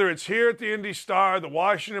 whether it's here at the Indy Star, the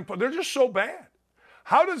Washington Post, they're just so bad.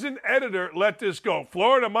 How does an editor let this go?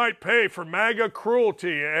 Florida might pay for MAGA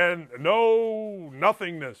cruelty and no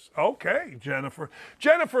nothingness. Okay, Jennifer.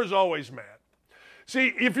 Jennifer's always mad.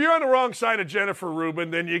 See, if you're on the wrong side of Jennifer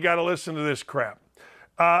Rubin, then you got to listen to this crap.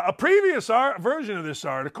 A previous version of this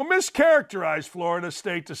article mischaracterized Florida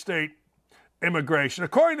state-to-state immigration.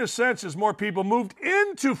 According to census, more people moved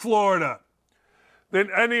into Florida than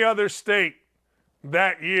any other state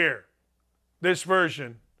that year. This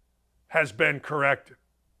version has been corrected.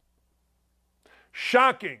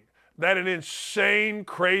 Shocking that an insane,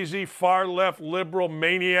 crazy, far-left, liberal,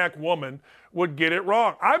 maniac woman would get it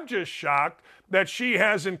wrong. I'm just shocked that she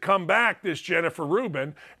hasn't come back, this Jennifer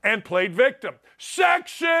Rubin, and played victim.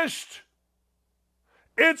 Sexist!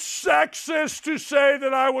 It's sexist to say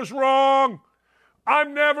that I was wrong.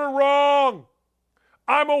 I'm never wrong.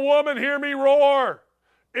 I'm a woman, hear me roar.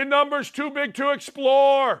 In numbers too big to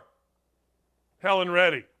explore. Helen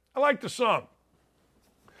Reddy. I like the song.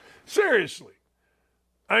 Seriously.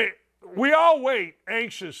 We all wait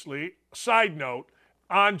anxiously, side note,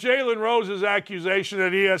 on Jalen Rose's accusation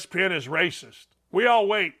that ESPN is racist. We all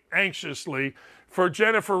wait anxiously for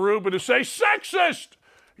Jennifer Rubin to say, sexist!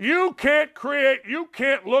 You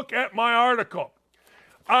can't look at my article.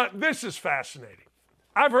 This is fascinating.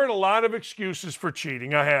 I've heard a lot of excuses for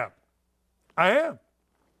cheating. I have.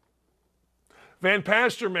 Van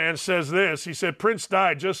Pasterman says this. He said, Prince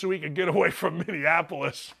died just so he could get away from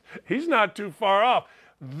Minneapolis. He's not too far off.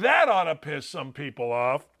 That ought to piss some people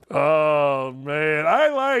off. Oh, man. I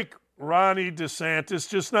like Ronnie DeSantis,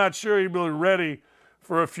 just not sure he'll be ready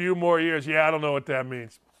for a few more years. Yeah, I don't know what that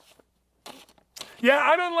means. Yeah,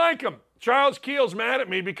 I don't like him. Charles Keel's mad at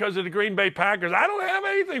me because of the Green Bay Packers. I don't have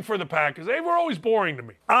anything for the Packers. They were always boring to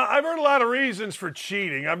me. I've heard a lot of reasons for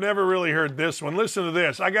cheating. I've never really heard this one. Listen to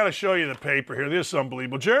this. I got to show you the paper here. This is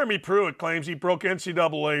unbelievable. Jeremy Pruitt claims he broke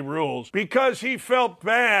NCAA rules because he felt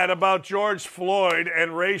bad about George Floyd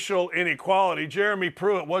and racial inequality. Jeremy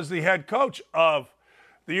Pruitt was the head coach of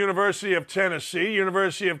the University of Tennessee.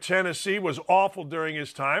 University of Tennessee was awful during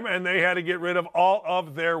his time, and they had to get rid of all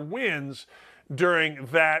of their wins during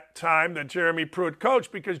that time that Jeremy Pruitt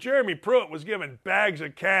coached, because Jeremy Pruitt was giving bags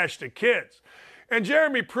of cash to kids. And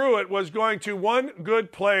Jeremy Pruitt was going to, one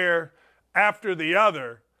good player after the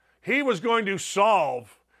other, he was going to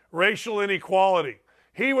solve racial inequality.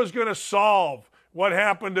 He was going to solve what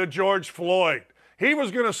happened to George Floyd. He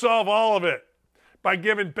was going to solve all of it by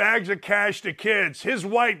giving bags of cash to kids. His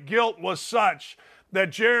white guilt was such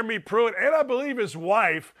that Jeremy Pruitt, and I believe his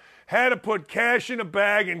wife, had to put cash in a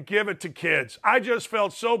bag and give it to kids. I just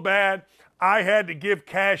felt so bad, I had to give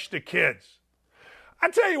cash to kids. I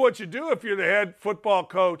tell you what you do if you're the head football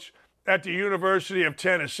coach at the University of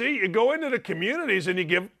Tennessee. You go into the communities and you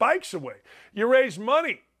give bikes away. You raise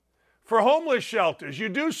money for homeless shelters. You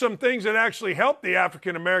do some things that actually help the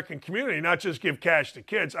African-American community, not just give cash to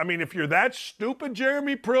kids. I mean, if you're that stupid,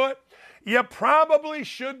 Jeremy Pruitt, you probably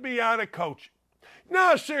should be out of coaching.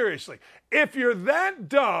 No, seriously. If you're that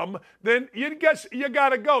dumb, then you got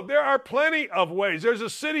to go. There are plenty of ways. There's a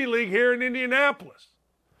city league here in Indianapolis.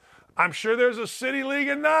 I'm sure there's a city league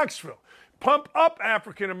in Knoxville. Pump up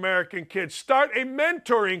African-American kids. Start a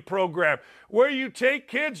mentoring program where you take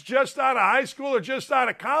kids just out of high school or just out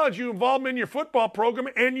of college, you involve them in your football program,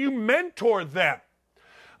 and you mentor them.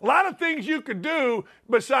 A lot of things you could do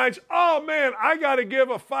besides, oh, man, I got to give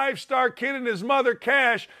a 5-star kid and his mother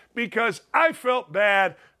cash because I felt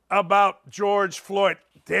bad about George Floyd.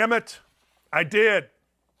 Damn it, I did.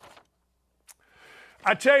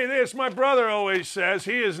 I tell you this, my brother always says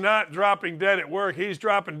he is not dropping dead at work. He's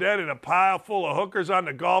dropping dead in a pile full of hookers on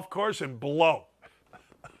the golf course and blow.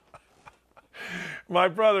 My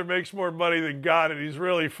brother makes more money than God, and he's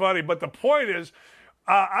really funny. But the point is,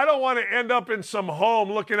 I don't want to end up in some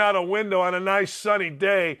home looking out a window on a nice sunny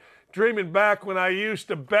day, dreaming back when I used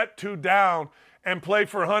to bet 2 down and play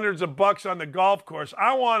for hundreds of bucks on the golf course.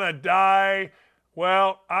 I want to die,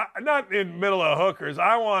 well, not in the middle of hookers.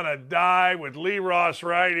 I want to die with Lee Ross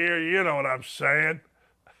right here. You know what I'm saying.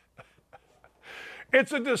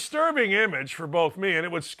 It's a disturbing image for both me, and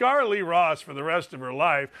it would scar Lee Ross for the rest of her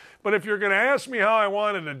life. But if you're going to ask me how I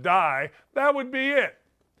wanted to die, that would be it.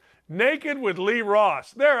 Naked with Lee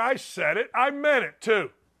Ross. There, I said it. I meant it,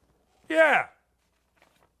 too. Yeah.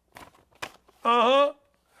 Uh-huh.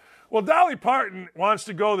 Well, Dolly Parton wants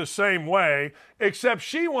to go the same way, except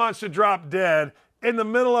she wants to drop dead in the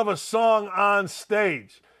middle of a song on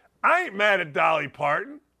stage. I ain't mad at Dolly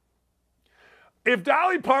Parton. If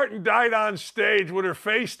Dolly Parton died on stage with her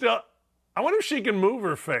face still, I wonder if she can move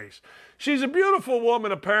her face. She's a beautiful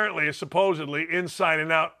woman, apparently, supposedly, inside and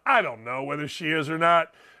out. I don't know whether she is or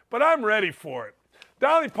not. But I'm ready for it.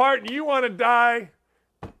 Dolly Parton, you want to die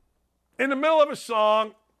in the middle of a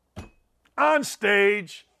song, on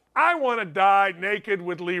stage. I want to die naked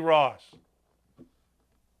with Lee Ross.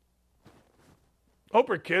 Hope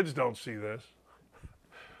her kids don't see this.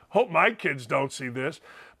 Hope my kids don't see this.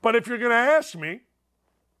 But if you're going to ask me,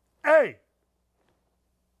 hey,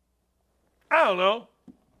 I don't know.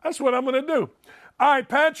 That's what I'm going to do. All right,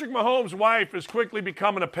 Patrick Mahomes' wife is quickly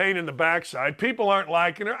becoming a pain in the backside. People aren't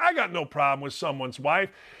liking her. I got no problem with someone's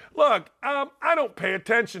wife. Look, I don't pay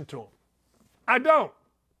attention to them. I don't.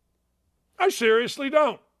 I seriously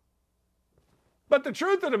don't. But the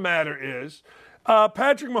truth of the matter is,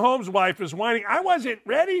 Patrick Mahomes' wife is whining, I wasn't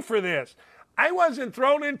ready for this. I wasn't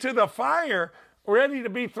thrown into the fire, ready to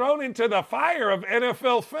be thrown into the fire of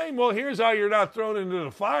NFL fame. Well, here's how you're not thrown into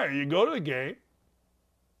the fire. You go to the game.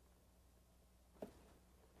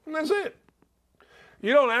 And that's it.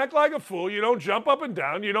 You don't act like a fool. You don't jump up and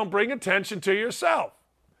down. You don't bring attention to yourself.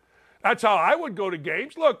 That's how I would go to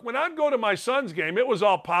games. Look, when I'd go to my son's game, it was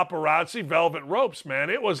all paparazzi, velvet ropes, man.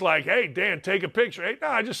 It was like, hey, Dan, take a picture. Hey, no,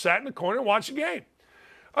 I just sat in the corner and watched the game.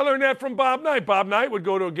 I learned that from Bob Knight. Bob Knight would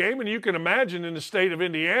go to a game, and you can imagine in the state of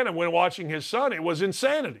Indiana when watching his son, it was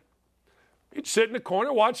insanity. He'd sit in the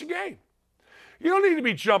corner, watch a game. You don't need to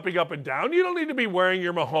be jumping up and down. You don't need to be wearing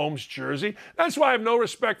your Mahomes jersey. That's why I have no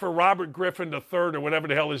respect for Robert Griffin III or whatever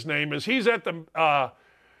the hell his name is. He's at the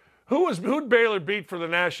who'd Baylor beat for the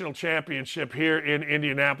national championship here in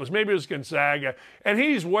Indianapolis? Maybe it was Gonzaga. And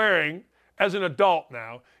he's wearing, as an adult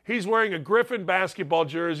now, he's wearing a Griffin basketball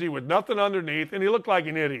jersey with nothing underneath, and he looked like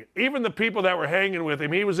an idiot. Even the people that were hanging with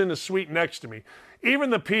him, he was in the suite next to me. Even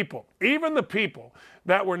the people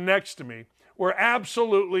that were next to me were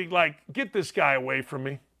absolutely like, get this guy away from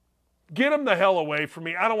me. Get him the hell away from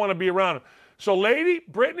me. I don't want to be around him. So, lady,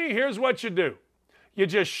 Brittany, here's what you do. You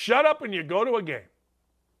just shut up and you go to a game.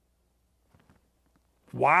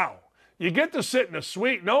 Wow. You get to sit in a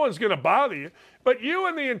suite. No one's going to bother you. But you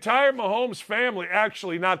and the entire Mahomes family,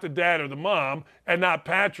 actually not the dad or the mom, and not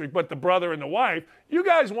Patrick, but the brother and the wife, you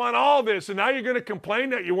guys want all this, and now you're going to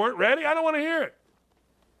complain that you weren't ready? I don't want to hear it.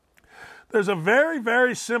 There's a very,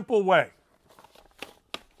 very simple way.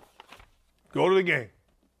 Go to the game.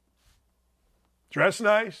 Dress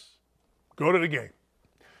nice. Go to the game.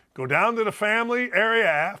 Go down to the family area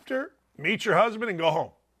after, meet your husband, and go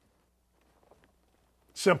home.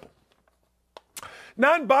 Simple.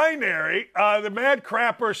 Non-binary, the mad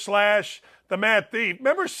crapper / the mad thief.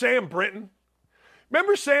 Remember Sam Britton?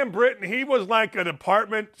 He was like a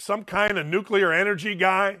department, some kind of nuclear energy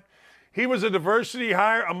guy. He was a diversity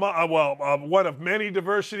hire, one of many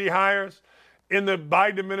diversity hires in the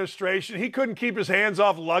Biden administration. He couldn't keep his hands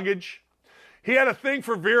off luggage. He had a thing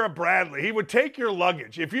for Vera Bradley. He would take your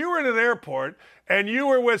luggage. If you were in an airport and you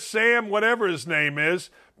were with Sam, whatever his name is,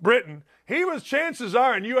 Britton, chances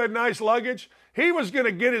are, and you had nice luggage, he was going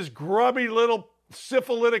to get his grubby little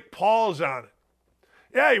syphilitic paws on it.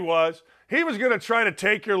 Yeah, he was. He was going to try to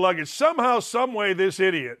take your luggage. Somehow, some way, this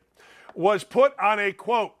idiot was put on a,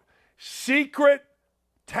 quote, secret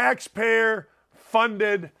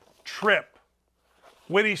taxpayer-funded trip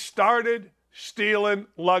when he started stealing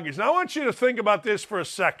luggage. Now, I want you to think about this for a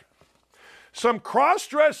second. Some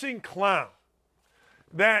cross-dressing clown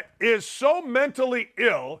that is so mentally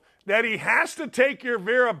ill that he has to take your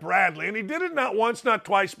Vera Bradley, and he did it not once, not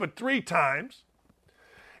twice, but 3 times,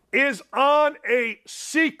 is on a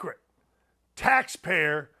secret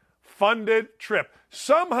taxpayer-funded trip.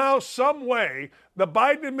 Somehow, some way, the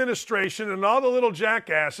Biden administration and all the little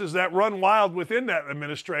jackasses that run wild within that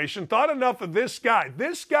administration thought enough of this guy,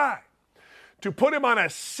 to put him on a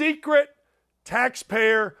secret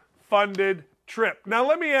taxpayer-funded trip. Now,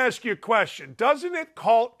 let me ask you a question. Doesn't it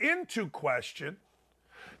call into question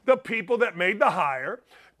the people that made the hire?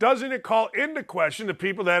 Doesn't it call into question the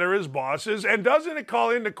people that are his bosses? And doesn't it call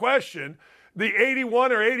into question the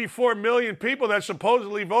 81 or 84 million people that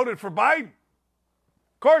supposedly voted for Biden?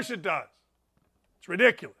 Of course it does. It's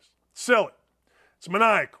ridiculous. It's silly. It's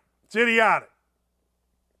maniacal. It's idiotic.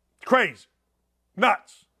 It's crazy.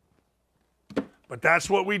 Nuts. But that's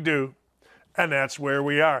what we do, and that's where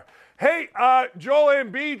we are. Hey, Joel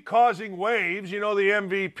Embiid causing waves, the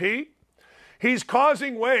MVP. He's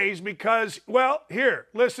causing waves because, well, here,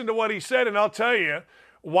 listen to what he said, and I'll tell you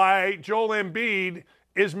why Joel Embiid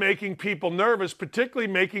is making people nervous,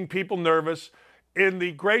 particularly making people nervous in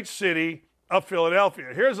the great city of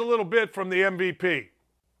Philadelphia. Here's a little bit from the MVP.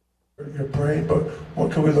 Your brain, but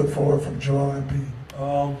what can we look forward from Joel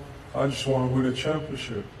Embiid? I just want to win a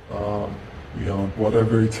championship.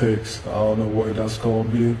 Whatever it takes. I don't know where that's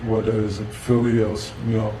going to be, whether it's in Philly or,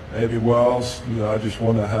 anywhere else. I just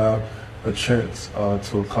want to have a chance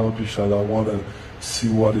to accomplish that. I want to see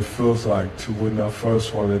what it feels like to win that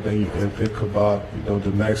first one, and then you can think about,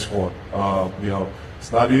 the next one.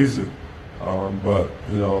 It's not easy, but,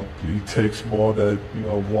 it takes more than,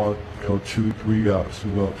 1, 2, 3 guys.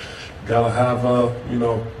 You got to have,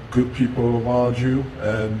 good people around you,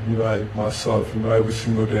 and, like myself, every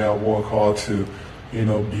single day I work hard to,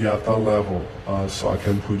 be at that level so I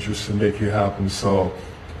can produce and make it happen. So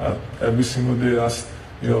every single day that's,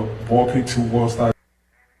 walking towards that.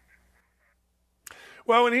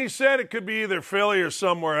 Well, when he said it could be either Philly or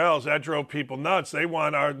somewhere else, that drove people nuts. They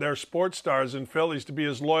want their sports stars in Phillies to be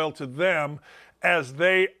as loyal to them as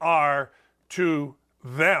they are to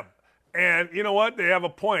them. And you know what? They have a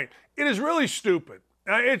point. It is really stupid.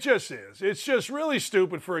 It just is. It's just really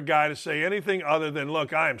stupid for a guy to say anything other than,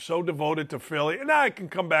 look, I am so devoted to Philly, and I can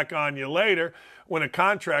come back on you later when a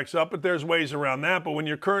contract's up, but there's ways around that. But when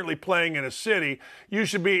you're currently playing in a city, you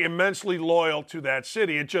should be immensely loyal to that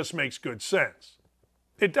city. It just makes good sense.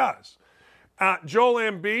 It does. Joel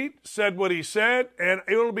Embiid said what he said, and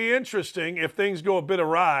it'll be interesting if things go a bit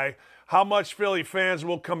awry how much Philly fans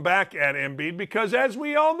will come back at Embiid, because as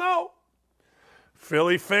we all know,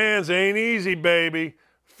 Philly fans ain't easy, baby.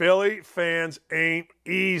 Philly fans ain't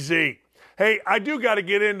easy. Hey, I do got to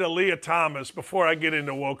get into Leah Thomas before I get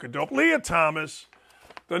into Woke-A-Dope. Leah Thomas,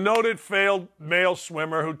 the noted failed male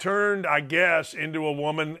swimmer who turned, I guess, into a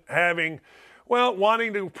woman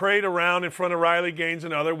wanting to parade around in front of Riley Gaines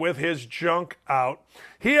and others with his junk out.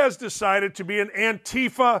 He has decided to be an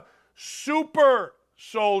Antifa super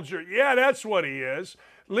soldier. Yeah, that's what he is.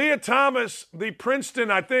 Leah Thomas, the Princeton,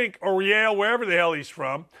 I think, or Yale, wherever the hell he's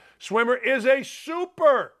from, swimmer, is a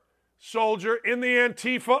super soldier in the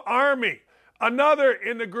Antifa army. Another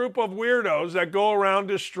in the group of weirdos that go around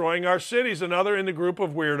destroying our cities. Another in the group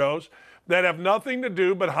of weirdos that have nothing to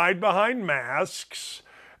do but hide behind masks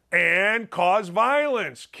and cause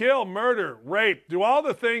violence, kill, murder, rape, do all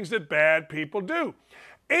the things that bad people do.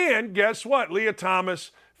 And guess what? Leah Thomas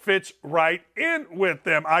fits right in with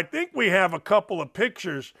them. I think we have a couple of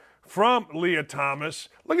pictures from Leah Thomas.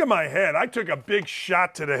 Look at my head. I took a big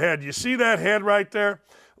shot to the head. You see that head right there?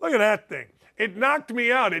 Look at that thing. It knocked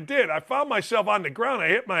me out. It did. I found myself on the ground. I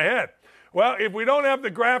hit my head. Well, if we don't have the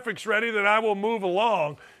graphics ready, then I will move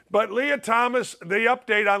along. But Leah Thomas, the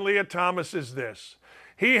update on Leah Thomas is this.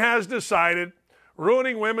 He has decided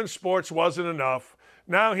ruining women's sports wasn't enough.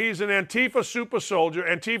 Now he's an Antifa super soldier.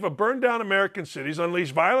 Antifa burned down American cities,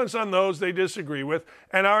 unleashed violence on those they disagree with,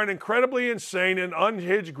 and are an incredibly insane and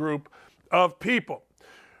unhinged group of people.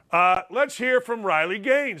 Let's hear from Riley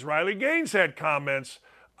Gaines. Riley Gaines had comments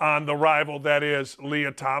on the rival that is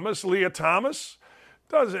Leah Thomas. Leah Thomas,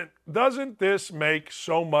 doesn't this make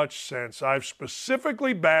so much sense? I've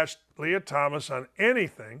specifically bashed Leah Thomas on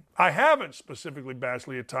anything. I haven't specifically bashed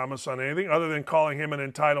Leah Thomas on anything other than calling him an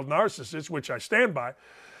entitled narcissist, which I stand by,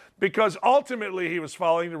 because ultimately he was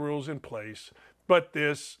following the rules in place. But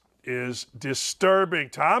this is disturbing.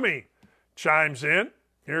 Tommy chimes in.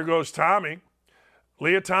 Here goes Tommy.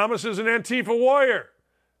 Leah Thomas is an Antifa warrior.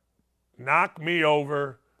 Knock me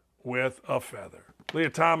over with a feather. Leah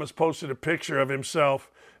Thomas posted a picture of himself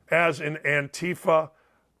as an Antifa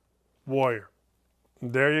warrior.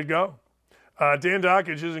 There you go. Dan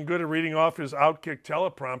Dockage isn't good at reading off his Outkick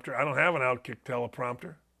teleprompter. I don't have an Outkick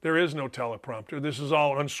teleprompter. There is no teleprompter. This is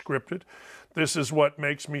all unscripted. This is what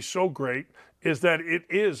makes me so great, is that it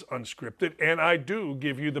is unscripted, and I do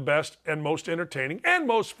give you the best and most entertaining and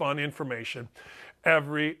most fun information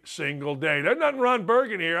every single day. There's nothing Ron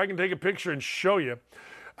Bergen here. I can take a picture and show you.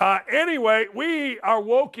 Anyway, we are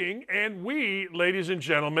woking, and we, ladies and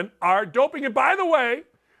gentlemen, are doping. And by the way,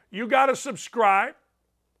 you got to subscribe.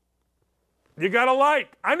 You got to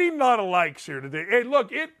like. I need a lot of likes here today. Hey,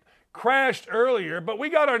 look, it crashed earlier, but we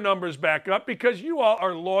got our numbers back up because you all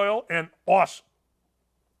are loyal and awesome.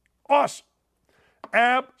 Awesome.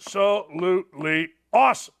 Absolutely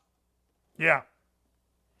awesome. Yeah.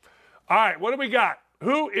 All right, what do we got?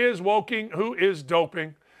 Who is woking? Who is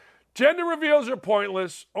doping? Gender reveals are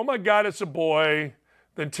pointless. Oh my God, it's a boy.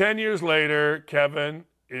 Then 10 years later, Kevin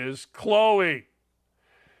is Chloe.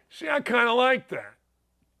 See, I kind of like that.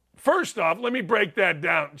 First off, let me break that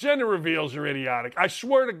down. Gender reveals are idiotic. I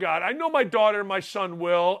swear to God, I know my daughter and my son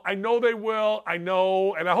will. I know they will. I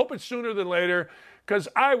know, and I hope it's sooner than later, because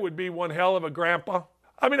I would be one hell of a grandpa.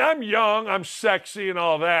 I mean, I'm young, I'm sexy and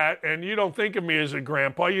all that, and you don't think of me as a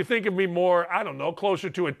grandpa. You think of me more, I don't know,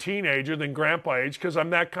 closer to a teenager than grandpa age, because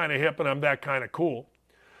I'm that kind of hip and I'm that kind of cool.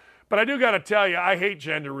 But I do got to tell you, I hate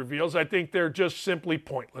gender reveals. I think they're just simply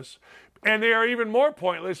pointless. And they are even more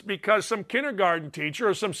pointless because some kindergarten teacher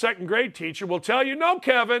or some second grade teacher will tell you, no,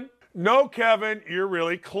 Kevin, you're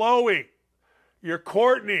really Chloe. You're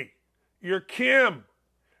Courtney. You're Kim.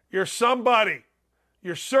 You're somebody.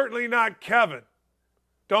 You're certainly not Kevin.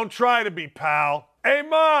 Don't try to be, pal. Hey,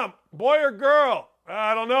 Mom, boy or girl?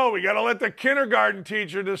 I don't know. We got to let the kindergarten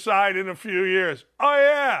teacher decide in a few years. Oh,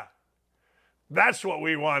 yeah. That's what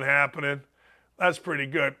we want happening. That's pretty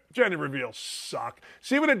good. Gender reveals suck.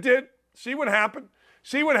 See what it did? See what happened?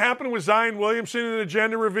 See what happened with Zion Williamson in the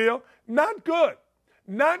gender reveal? Not good.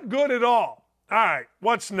 Not good at all. All right,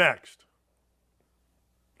 what's next?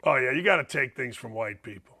 Oh, yeah, you got to take things from white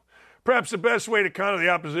people. Perhaps the best way to counter the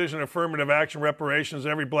opposition to affirmative action, reparations,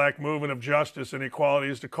 every black movement of justice and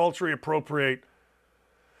equality is to culturally appropriate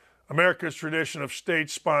America's tradition of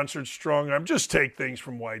state-sponsored strong arm. Just take things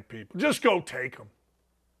from white people. Just go take them.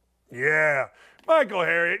 Yeah. Michael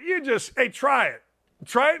Harriot, try it.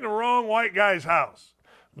 Try it in the wrong white guy's house.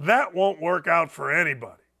 That won't work out for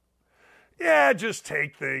anybody. Yeah, just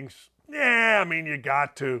take things. Yeah, I mean, you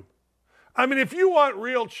got to. I mean, if you want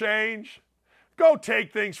real change, go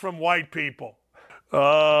take things from white people.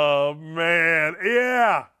 Oh, man.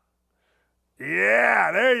 Yeah.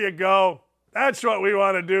 Yeah, there you go. That's what we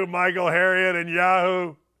want to do, Michael Harriot and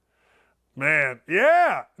Yahoo. Man,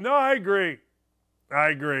 yeah. No, I agree.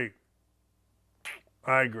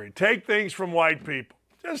 Take things from white people.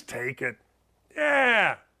 Just take it.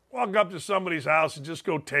 Yeah. Walk up to somebody's house and just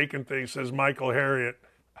go taking things, says Michael Harriot.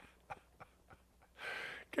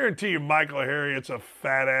 Guarantee you Michael Harriot's a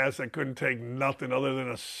fat ass that couldn't take nothing other than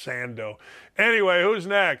a sando. Anyway, who's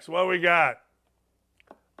next? What we got?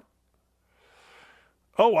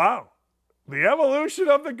 Oh, wow. The evolution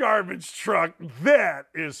of the garbage truck. That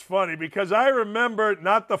is funny because I remember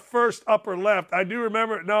not the first upper left. I do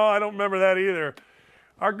remember. No, I don't remember that either.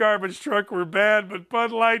 Our garbage truck were bad, but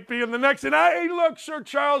Bud Light being the next. And hey, look, Sir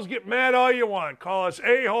Charles, get mad all you want. Call us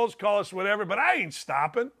a-holes, call us whatever, but I ain't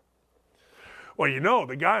stopping. Well, you know,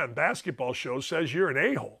 the guy on basketball shows says you're an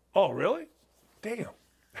a-hole. Oh, really? Damn.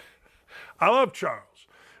 I love Charles,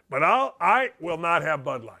 but I will not have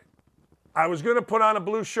Bud Light. I was going to put on a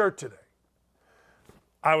blue shirt today.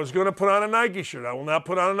 I was going to put on a Nike shirt. I will not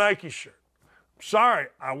put on a Nike shirt. Sorry,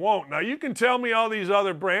 I won't. Now, you can tell me all these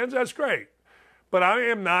other brands. That's great. But I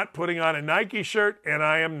am not putting on a Nike shirt, and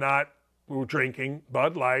I am not drinking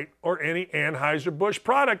Bud Light or any Anheuser-Busch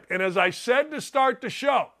product. And as I said to start the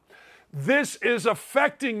show, this is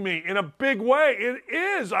affecting me in a big way. It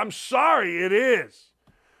is. I'm sorry, it is.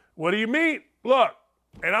 What do you mean? Look,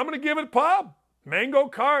 and I'm going to give it pub. Mango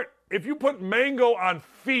cart. If you put mango on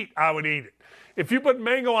feet, I would eat it. If you put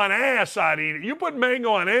mango on ass, I'd eat it. You put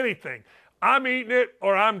mango on anything, I'm eating it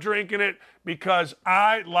or I'm drinking it because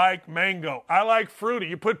I like mango. I like fruity.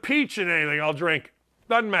 You put peach in anything, I'll drink it.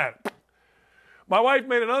 Doesn't matter. My wife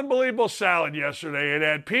made an unbelievable salad yesterday. It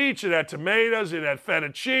had peach, it had tomatoes, it had feta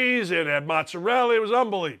cheese, it had mozzarella. It was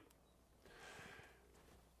unbelievable.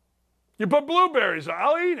 You put blueberries on,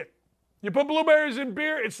 I'll eat it. You put blueberries in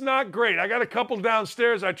beer, it's not great. I got a couple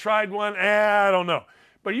downstairs. I tried one. I don't know.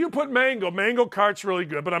 But you put mango cart's really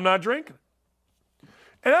good, but I'm not drinking it.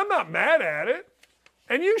 And I'm not mad at it.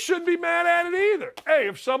 And you shouldn't be mad at it either. Hey,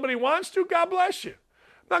 if somebody wants to, God bless you.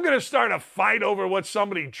 I'm not going to start a fight over what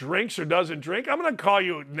somebody drinks or doesn't drink. I'm going to call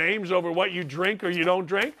you names over what you drink or you don't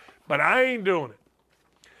drink, but I ain't doing it.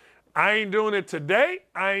 I ain't doing it today,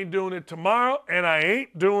 I ain't doing it tomorrow, and I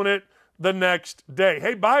ain't doing it the next day.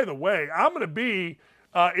 Hey, by the way, I'm going to be,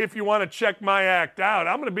 if you want to check my act out,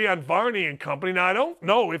 I'm going to be on Varney and Company. Now, I don't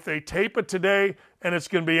know if they tape it today and it's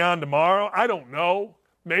going to be on tomorrow. I don't know.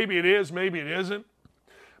 Maybe it is, maybe it isn't.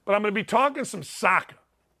 But I'm going to be talking some soccer.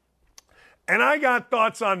 And I got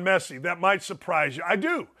thoughts on Messi that might surprise you. I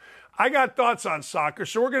do. I got thoughts on soccer.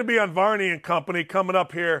 So we're going to be on Varney and Company coming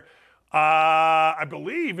up here. I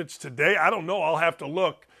believe it's today. I don't know. I'll have to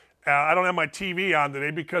look. I don't have my TV on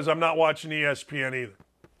today because I'm not watching ESPN either.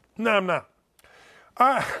 No, I'm not.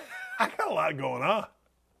 I got a lot going on.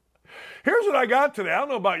 Here's what I got today. I don't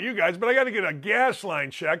know about you guys, but I got to get a gas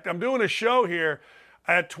line checked. I'm doing a show here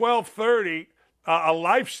at 12:30, a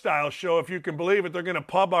lifestyle show, if you can believe it. They're going to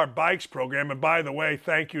pub our bikes program. And by the way,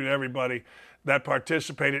 thank you to everybody that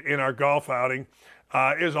participated in our golf outing.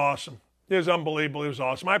 It was awesome. It was unbelievable. It was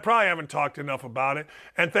awesome. I probably haven't talked enough about it.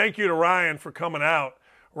 And thank you to Ryan for coming out.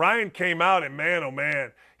 Ryan came out and man, oh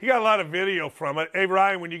man, he got a lot of video from it. Hey,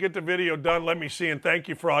 Ryan, when you get the video done, let me see. And thank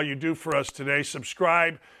you for all you do for us today.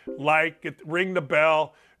 Subscribe, like, ring the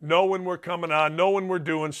bell. Know when we're coming on. Know when we're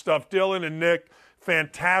doing stuff. Dylan and Nick,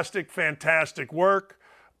 fantastic, fantastic work.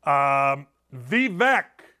 Vivek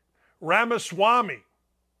Ramaswamy,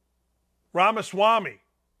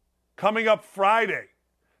 coming up Friday.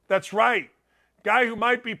 That's right. Guy who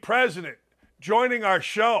might be president, joining our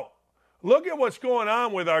show. Look at what's going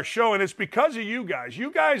on with our show, and it's because of you guys.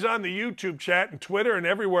 You guys on the YouTube chat and Twitter and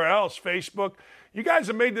everywhere else, Facebook, you guys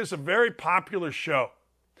have made this a very popular show.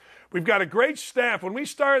 We've got a great staff. When we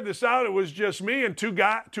started this out, it was just me and two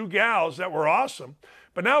gals that were awesome.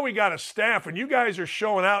 But now we got a staff, and you guys are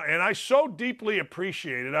showing out, and I so deeply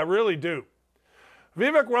appreciate it. I really do.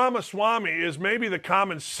 Vivek Ramaswamy is maybe the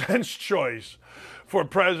common sense choice for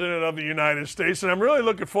President of the United States, and I'm really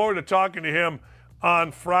looking forward to talking to him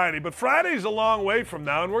on Friday. But Friday's a long way from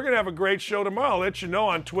now, and we're going to have a great show tomorrow. I'll let you know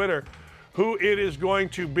on Twitter who it is going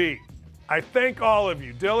to be. I thank all of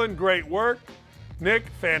you. Dylan, great work. Nick,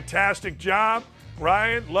 fantastic job.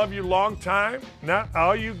 Ryan, love you long time. Now,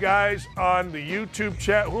 all you guys on the YouTube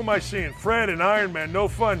chat, who am I seeing? Fred and Iron Man, no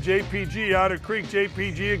fun. JPG, Otter Creek,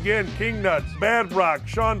 JPG again. King Nuts, Bad Rock,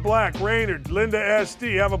 Sean Black, Raynard, Linda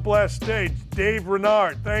SD. Have a blessed day. Dave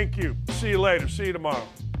Renard, thank you. See you later. See you tomorrow.